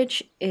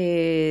storage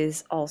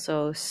is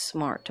also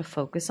smart to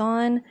focus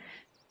on.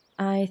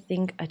 I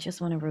think I just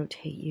want to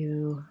rotate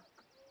you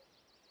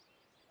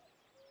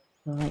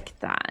like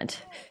that.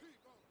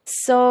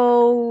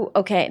 So,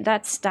 okay,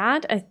 that's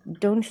that. I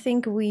don't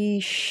think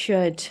we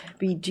should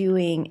be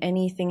doing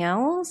anything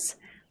else.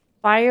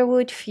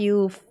 Firewood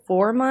fuel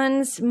 4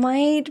 months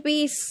might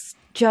be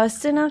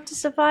just enough to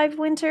survive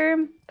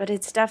winter, but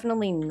it's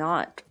definitely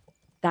not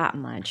that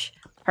much.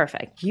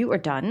 Perfect. You are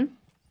done.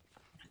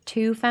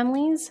 2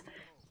 families.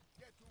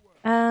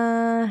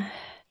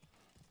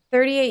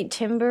 38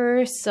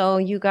 timber, so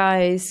you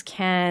guys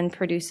can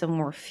produce some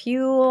more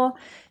fuel.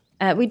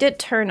 We did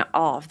turn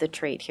off the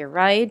trade here,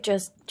 right?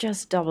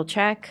 Just double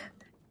check.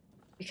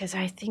 Because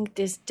I think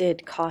this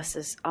did cost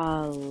us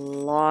a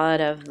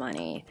lot of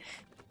money.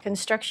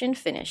 Construction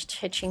finished.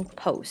 Hitching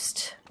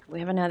post. We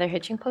have another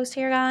hitching post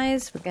here,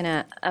 guys. We're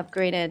gonna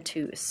upgrade it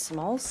to a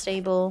small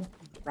stable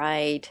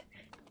right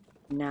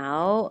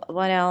now.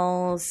 What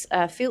else?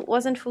 Field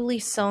wasn't fully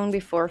sown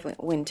before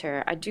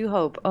winter. I do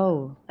hope.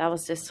 Oh, that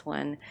was this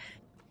one.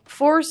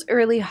 Force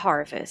early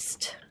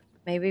harvest.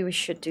 Maybe we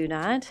should do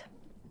that.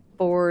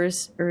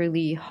 Force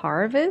early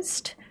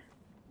harvest.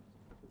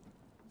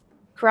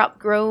 Crop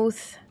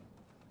growth.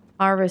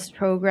 Harvest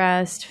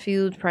progressed.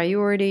 Field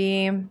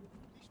priority.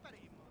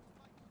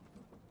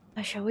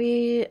 Shall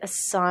we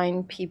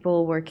assign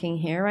people working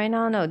here right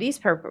now? No,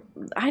 these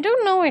I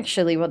don't know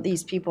actually what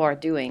these people are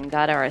doing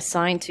that are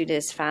assigned to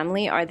this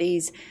family. Are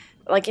these,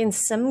 like in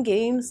some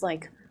games,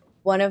 like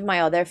one of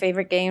my other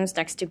favorite games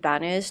next to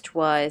Banished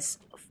was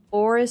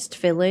Forest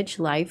Village,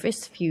 Life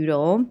is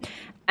Feudal.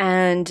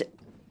 And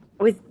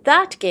with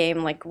that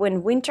game, like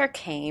when winter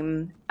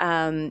came,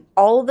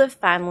 all the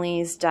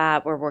families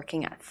that were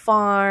working at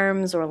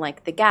farms or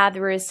like the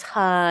gatherers'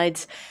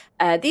 huts,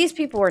 these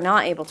people were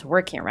not able to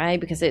work here, right?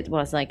 Because it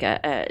was like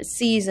a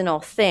seasonal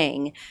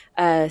thing.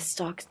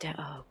 Stocks down.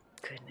 Oh,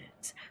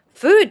 goodness.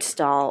 Food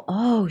stall.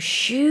 Oh,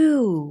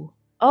 shoo.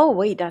 Oh,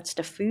 wait, that's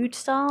the food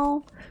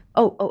stall?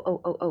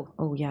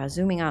 Oh, yeah,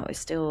 zooming out is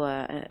still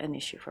an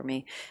issue for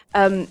me.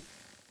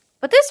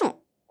 But this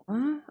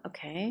one,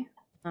 okay,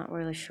 not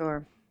really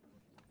sure.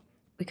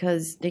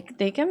 Because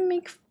they can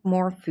make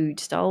more food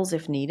stalls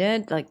if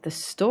needed. Like the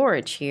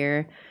storage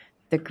here,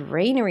 the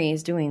granary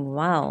is doing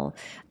well.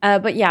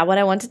 But yeah, what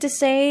I wanted to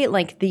say,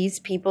 like these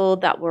people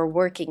that were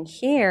working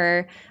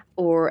here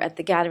or at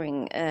the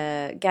gathering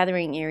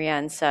area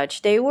and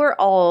such,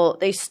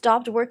 they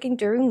stopped working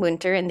during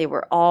winter and they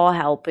were all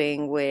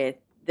helping with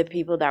the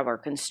people that were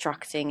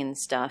constructing and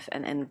stuff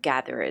and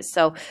gatherers.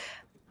 So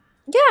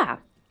yeah,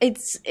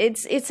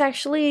 it's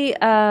actually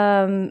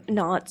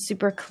not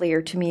super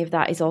clear to me if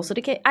that is also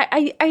the case.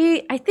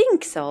 I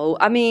think so.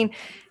 I mean,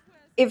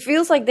 it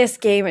feels like this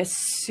game is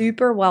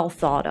super well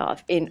thought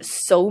of in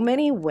so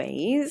many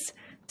ways.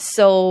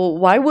 So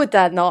why would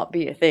that not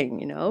be a thing,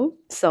 you know?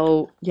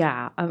 So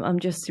yeah, I'm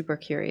just super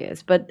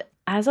curious. But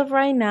as of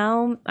right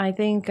now, I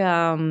think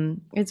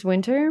it's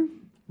winter.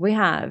 We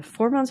have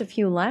 4 months of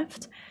fuel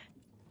left.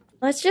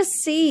 Let's just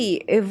see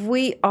if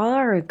we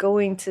are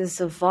going to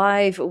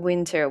survive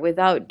winter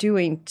without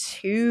doing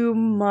too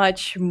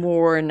much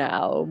more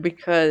now,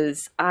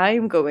 because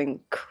I'm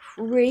going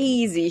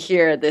crazy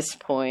here at this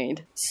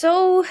point.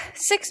 So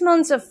 6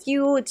 months of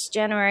fuel, it's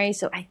January,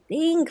 so I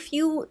think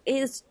fuel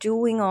is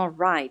doing all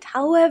right.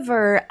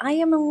 However, I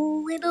am a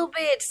little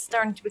bit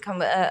starting to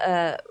become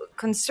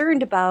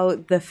concerned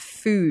about the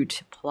food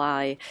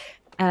supply.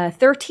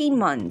 13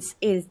 months,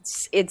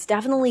 it's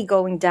definitely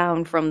going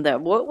down from the,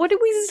 what did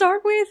we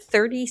start with?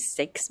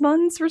 36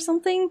 months or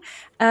something?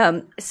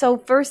 So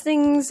first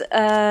things,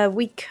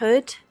 we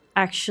could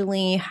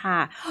actually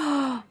have,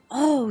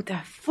 oh, the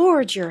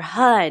forager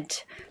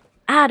hut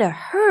at a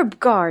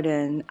herb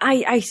garden.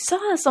 I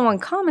saw someone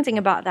commenting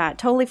about that,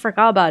 totally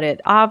forgot about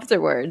it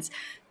afterwards.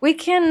 We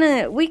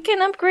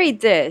can upgrade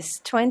this.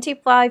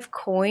 25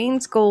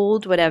 coins,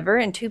 gold, whatever,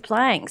 and 2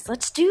 planks.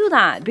 Let's do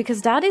that,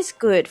 because that is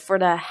good for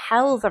the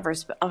health of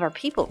our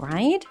people,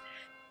 right?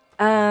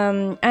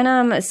 And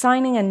I'm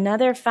assigning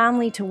another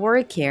family to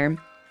work here.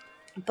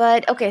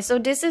 But okay, so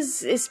this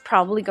is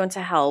probably going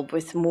to help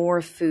with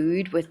more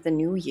food with the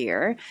new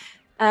year.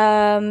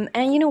 And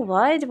you know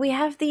what? We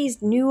have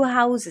these new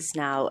houses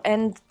now,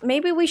 and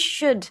maybe we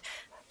should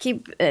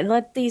keep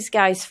let these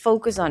guys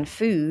focus on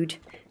food.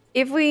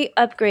 If we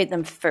upgrade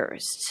them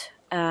first,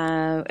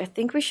 I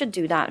think we should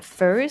do that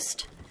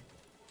first.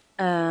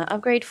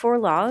 Upgrade 4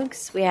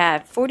 logs. We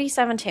have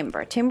 47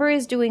 timber. Timber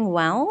is doing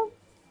well.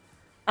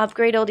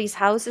 Upgrade all these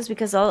houses,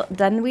 because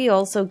then we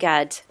also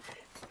get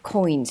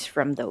coins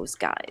from those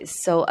guys.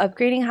 So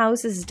upgrading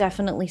houses is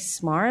definitely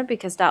smart,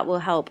 because that will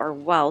help our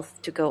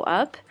wealth to go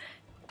up.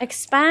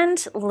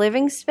 Expand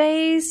living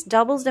space.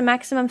 Doubles the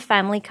maximum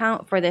family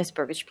count for this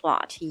burgage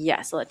plot.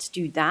 Yes, let's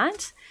do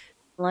that.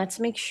 Let's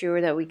make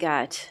sure that we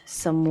got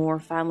some more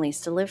families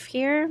to live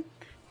here.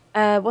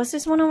 Was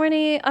this one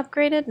already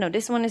upgraded? No,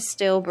 this one is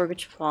still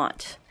burgage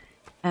plot.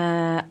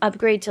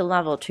 Upgrade to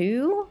level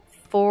 2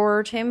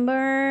 for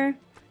timber.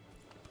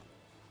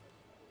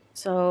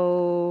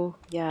 So,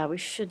 yeah, we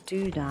should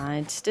do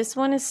that. This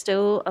one is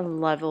still a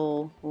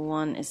level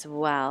 1 as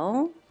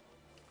well.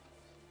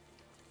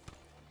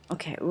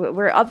 Okay,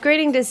 we're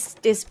upgrading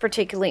this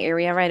particular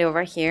area right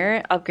over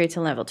here. Upgrade to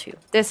level 2.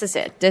 This is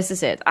it. This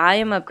is it. I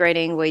am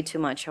upgrading way too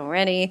much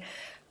already.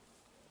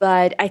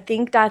 But I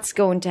think that's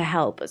going to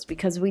help us,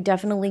 because we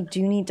definitely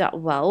do need that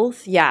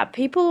wealth. Yeah,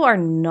 people are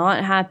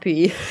not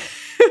happy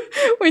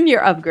when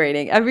you're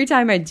upgrading. Every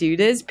time I do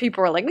this,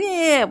 people are like,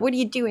 yeah, what are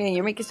you doing?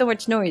 You're making so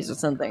much noise or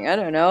something. I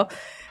don't know.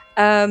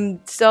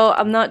 So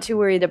I'm not too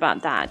worried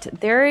about that.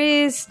 There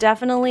is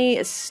definitely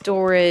a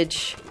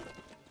storage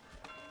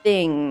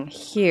thing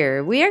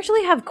here. We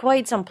actually have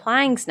quite some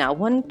planks now.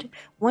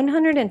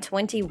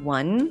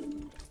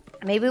 121.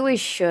 Maybe we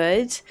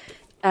should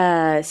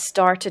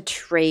start to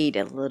trade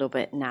a little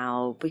bit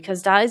now,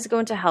 because that is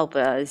going to help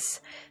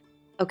us.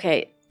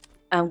 Okay,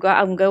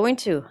 I'm going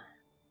to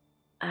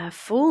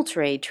full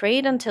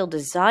trade until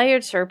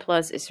desired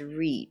surplus is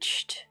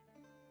reached.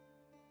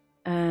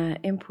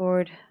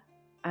 Import,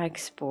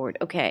 export.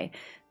 Okay,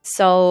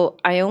 so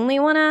I only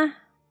want to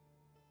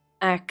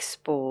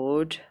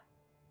export.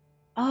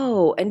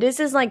 Oh, and this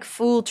is like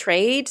full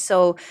trade,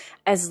 so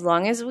as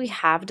long as we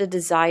have the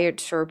desired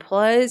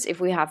surplus,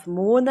 if we have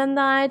more than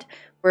that,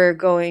 we're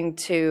going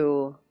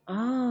to...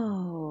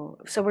 Oh,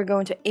 so we're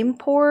going to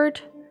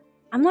import?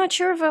 I'm not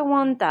sure if I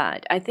want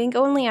that. I think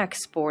only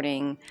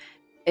exporting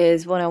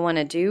is what I want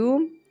to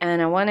do,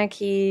 and I want to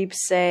keep,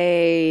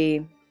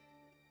 say,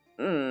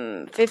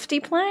 50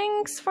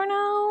 planks for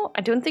now.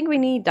 I don't think we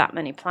need that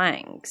many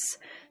planks.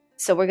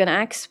 So we're going to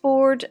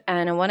export,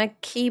 and I want to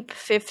keep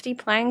 50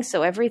 planks,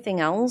 so everything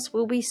else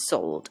will be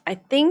sold. I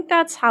think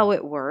that's how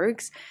it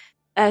works.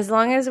 As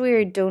long as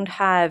we don't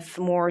have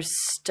more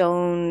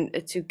stone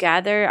to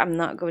gather, I'm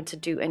not going to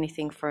do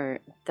anything for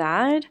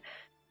that.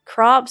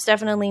 Crops,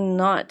 definitely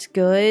not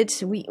good.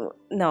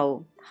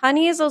 No.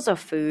 Honey is also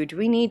food.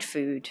 We need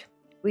food.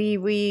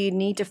 We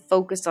need to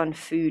focus on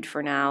food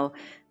for now.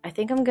 I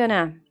think I'm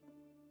gonna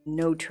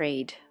no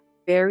trade.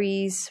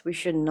 Berries, we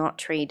should not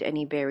trade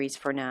any berries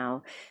for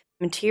now.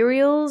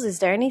 Materials, is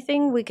there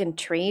anything we can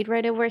trade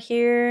right over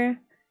here?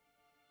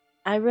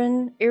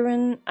 Iron.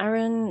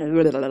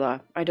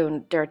 I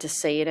don't dare to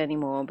say it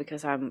anymore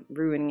because I'm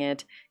ruining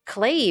it.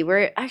 Clay,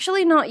 we're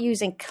actually not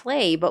using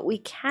clay, but we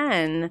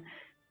can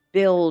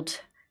build,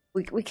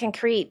 we can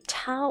create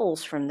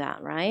towels from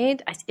that,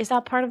 right? Is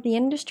that part of the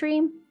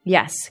industry?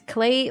 Yes,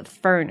 clay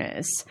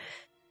furnace.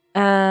 We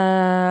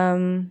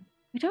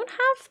don't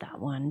have that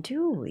one,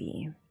 do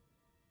we?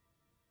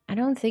 I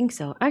don't think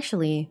so.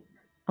 Actually,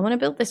 I want to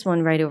build this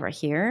one right over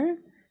here.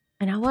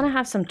 And I want to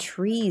have some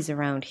trees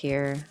around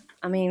here.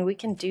 I mean, we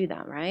can do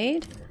that,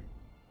 right?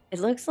 It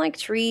looks like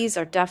trees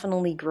are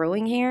definitely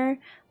growing here.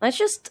 Let's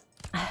just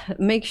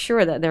make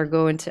sure that they're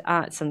going to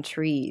add some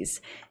trees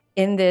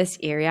in this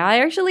area. I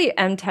actually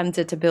am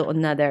tempted to build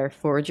another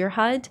forager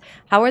hut.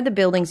 How are the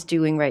buildings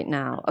doing right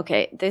now?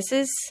 Okay, this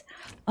is...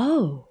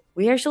 Oh,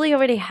 we actually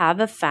already have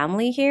a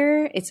family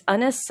here. It's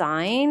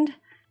unassigned.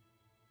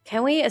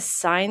 Can we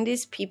assign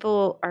these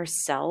people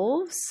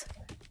ourselves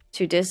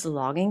to this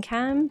logging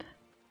camp?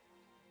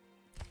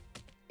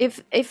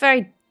 If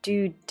I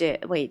do...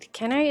 Wait,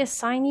 can I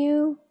assign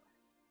you?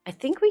 I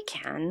think we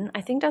can.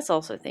 I think that's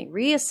also a thing.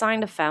 Reassign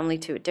the family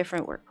to a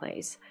different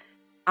workplace.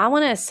 I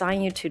want to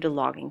assign you to the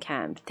logging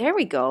camp. There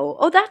we go.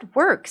 Oh, that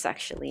works,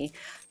 actually.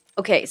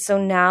 Okay,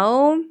 so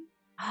now...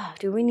 Oh,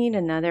 do we need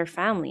another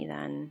family,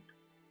 then?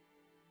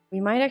 We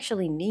might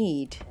actually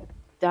need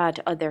that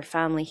other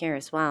family here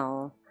as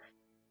well.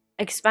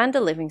 Expand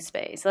the living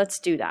space. Let's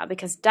do that,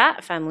 because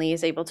that family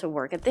is able to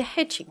work at the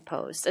hitching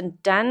post. And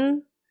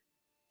then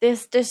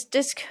this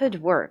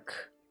could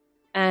work.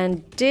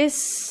 And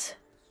this...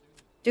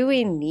 Do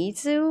we need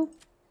to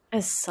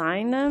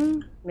assign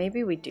them?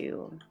 Maybe we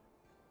do.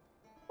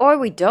 Or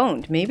we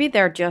don't. Maybe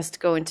they're just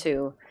going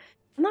to...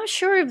 I'm not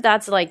sure if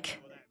that's,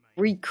 like,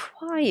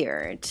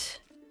 required.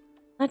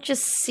 Let's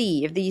just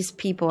see if these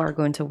people are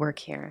going to work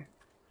here.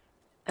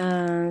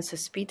 So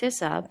speed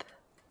this up.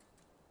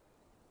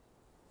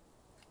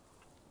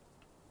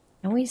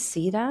 Can we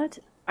see that?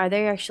 Are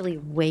they actually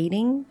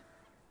waiting?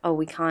 Oh,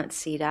 we can't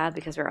see that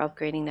because we're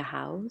upgrading the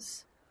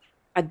house.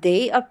 Are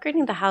they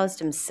upgrading the house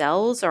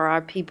themselves, or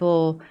are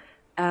people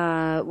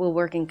will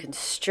work in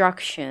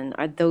construction?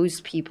 Are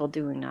those people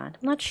doing that?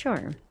 I'm not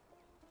sure.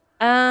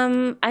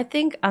 I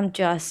think I'm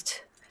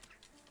just...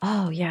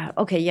 Oh, yeah.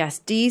 Okay, yes.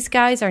 These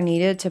guys are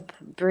needed to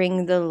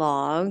bring the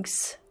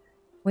logs.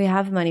 We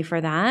have money for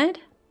that.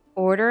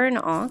 Order an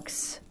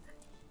ox.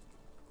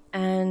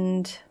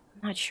 And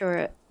I'm not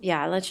sure.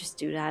 Yeah, let's just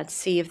do that.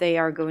 See if they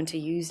are going to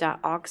use that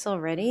ox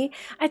already.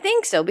 I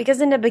think so, because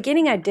in the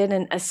beginning I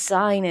didn't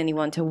assign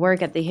anyone to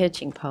work at the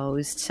hitching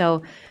post.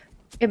 So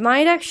it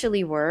might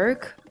actually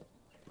work.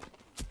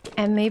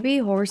 And maybe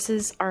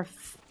horses are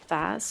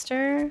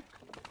faster.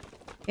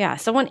 Yeah,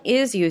 someone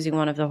is using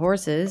one of the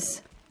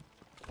horses.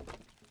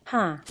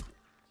 Huh.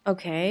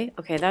 Okay,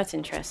 that's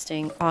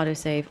interesting.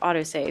 Autosave,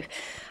 autosave.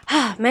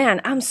 Ah,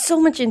 man, I'm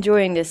so much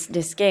enjoying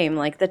this game.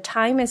 Like, the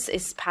time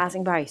is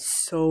passing by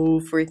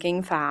so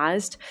freaking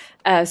fast.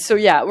 So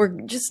yeah,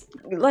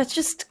 let's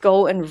just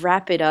go and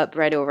wrap it up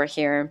right over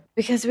here.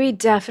 Because we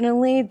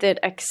definitely did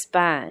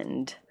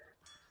expand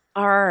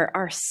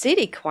our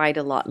city quite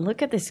a lot.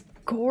 Look at this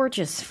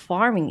gorgeous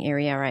farming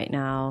area right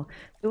now.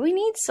 Do we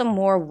need some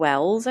more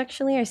wells,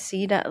 actually? I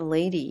see that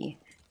lady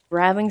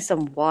grabbing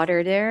some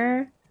water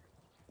there.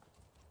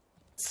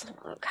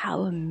 Look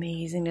how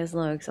amazing this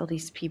looks. All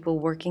these people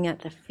working at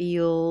the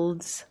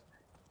fields.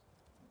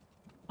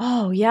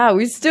 Oh, yeah,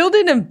 we still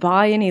didn't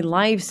buy any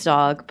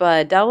livestock,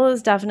 but that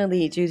was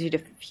definitely due to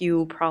the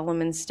fuel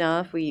problem and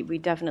stuff. We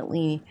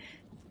definitely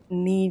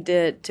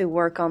needed to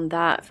work on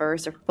that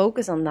first, or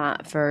focus on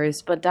that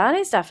first, but that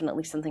is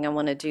definitely something I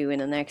want to do in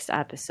the next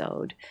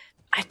episode.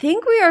 I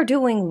think we are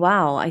doing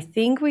well. I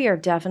think we are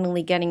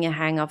definitely getting a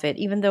hang of it,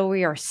 even though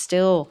we are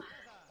still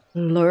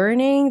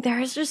learning.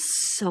 There's just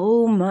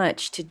so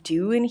much to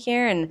do in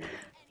here. And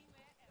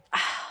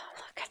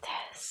look at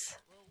this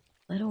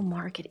little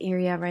market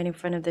area right in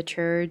front of the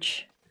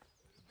church.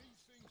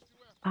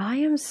 I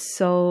am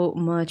so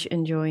much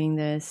enjoying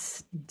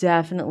this.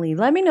 Definitely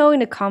let me know in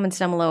the comments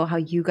down below how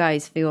you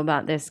guys feel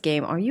about this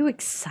game. Are you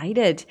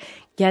excited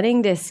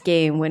getting this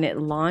game when it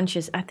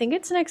launches? I think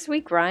it's next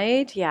week,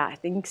 right? Yeah, I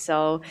think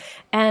so.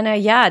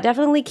 And yeah,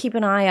 definitely keep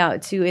an eye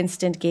out to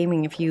Instant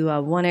Gaming if you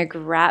want to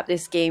grab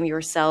this game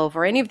yourself,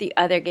 or any of the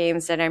other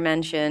games that I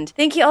mentioned.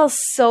 Thank you all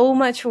so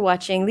much for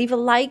watching. Leave a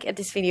like at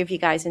this video if you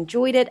guys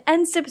enjoyed it,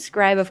 and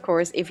subscribe, of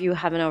course, if you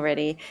haven't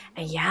already.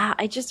 And yeah,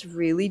 I just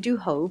really do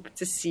hope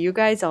to see you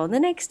guys all in the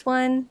next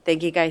one.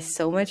 Thank you guys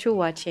so much for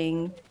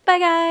watching. Bye,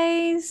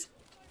 guys!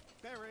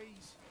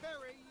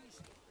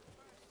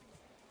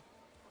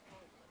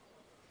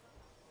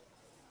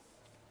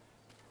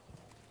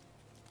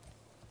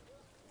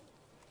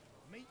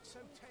 So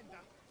tender,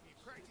 it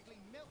practically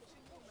melts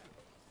in your mouth.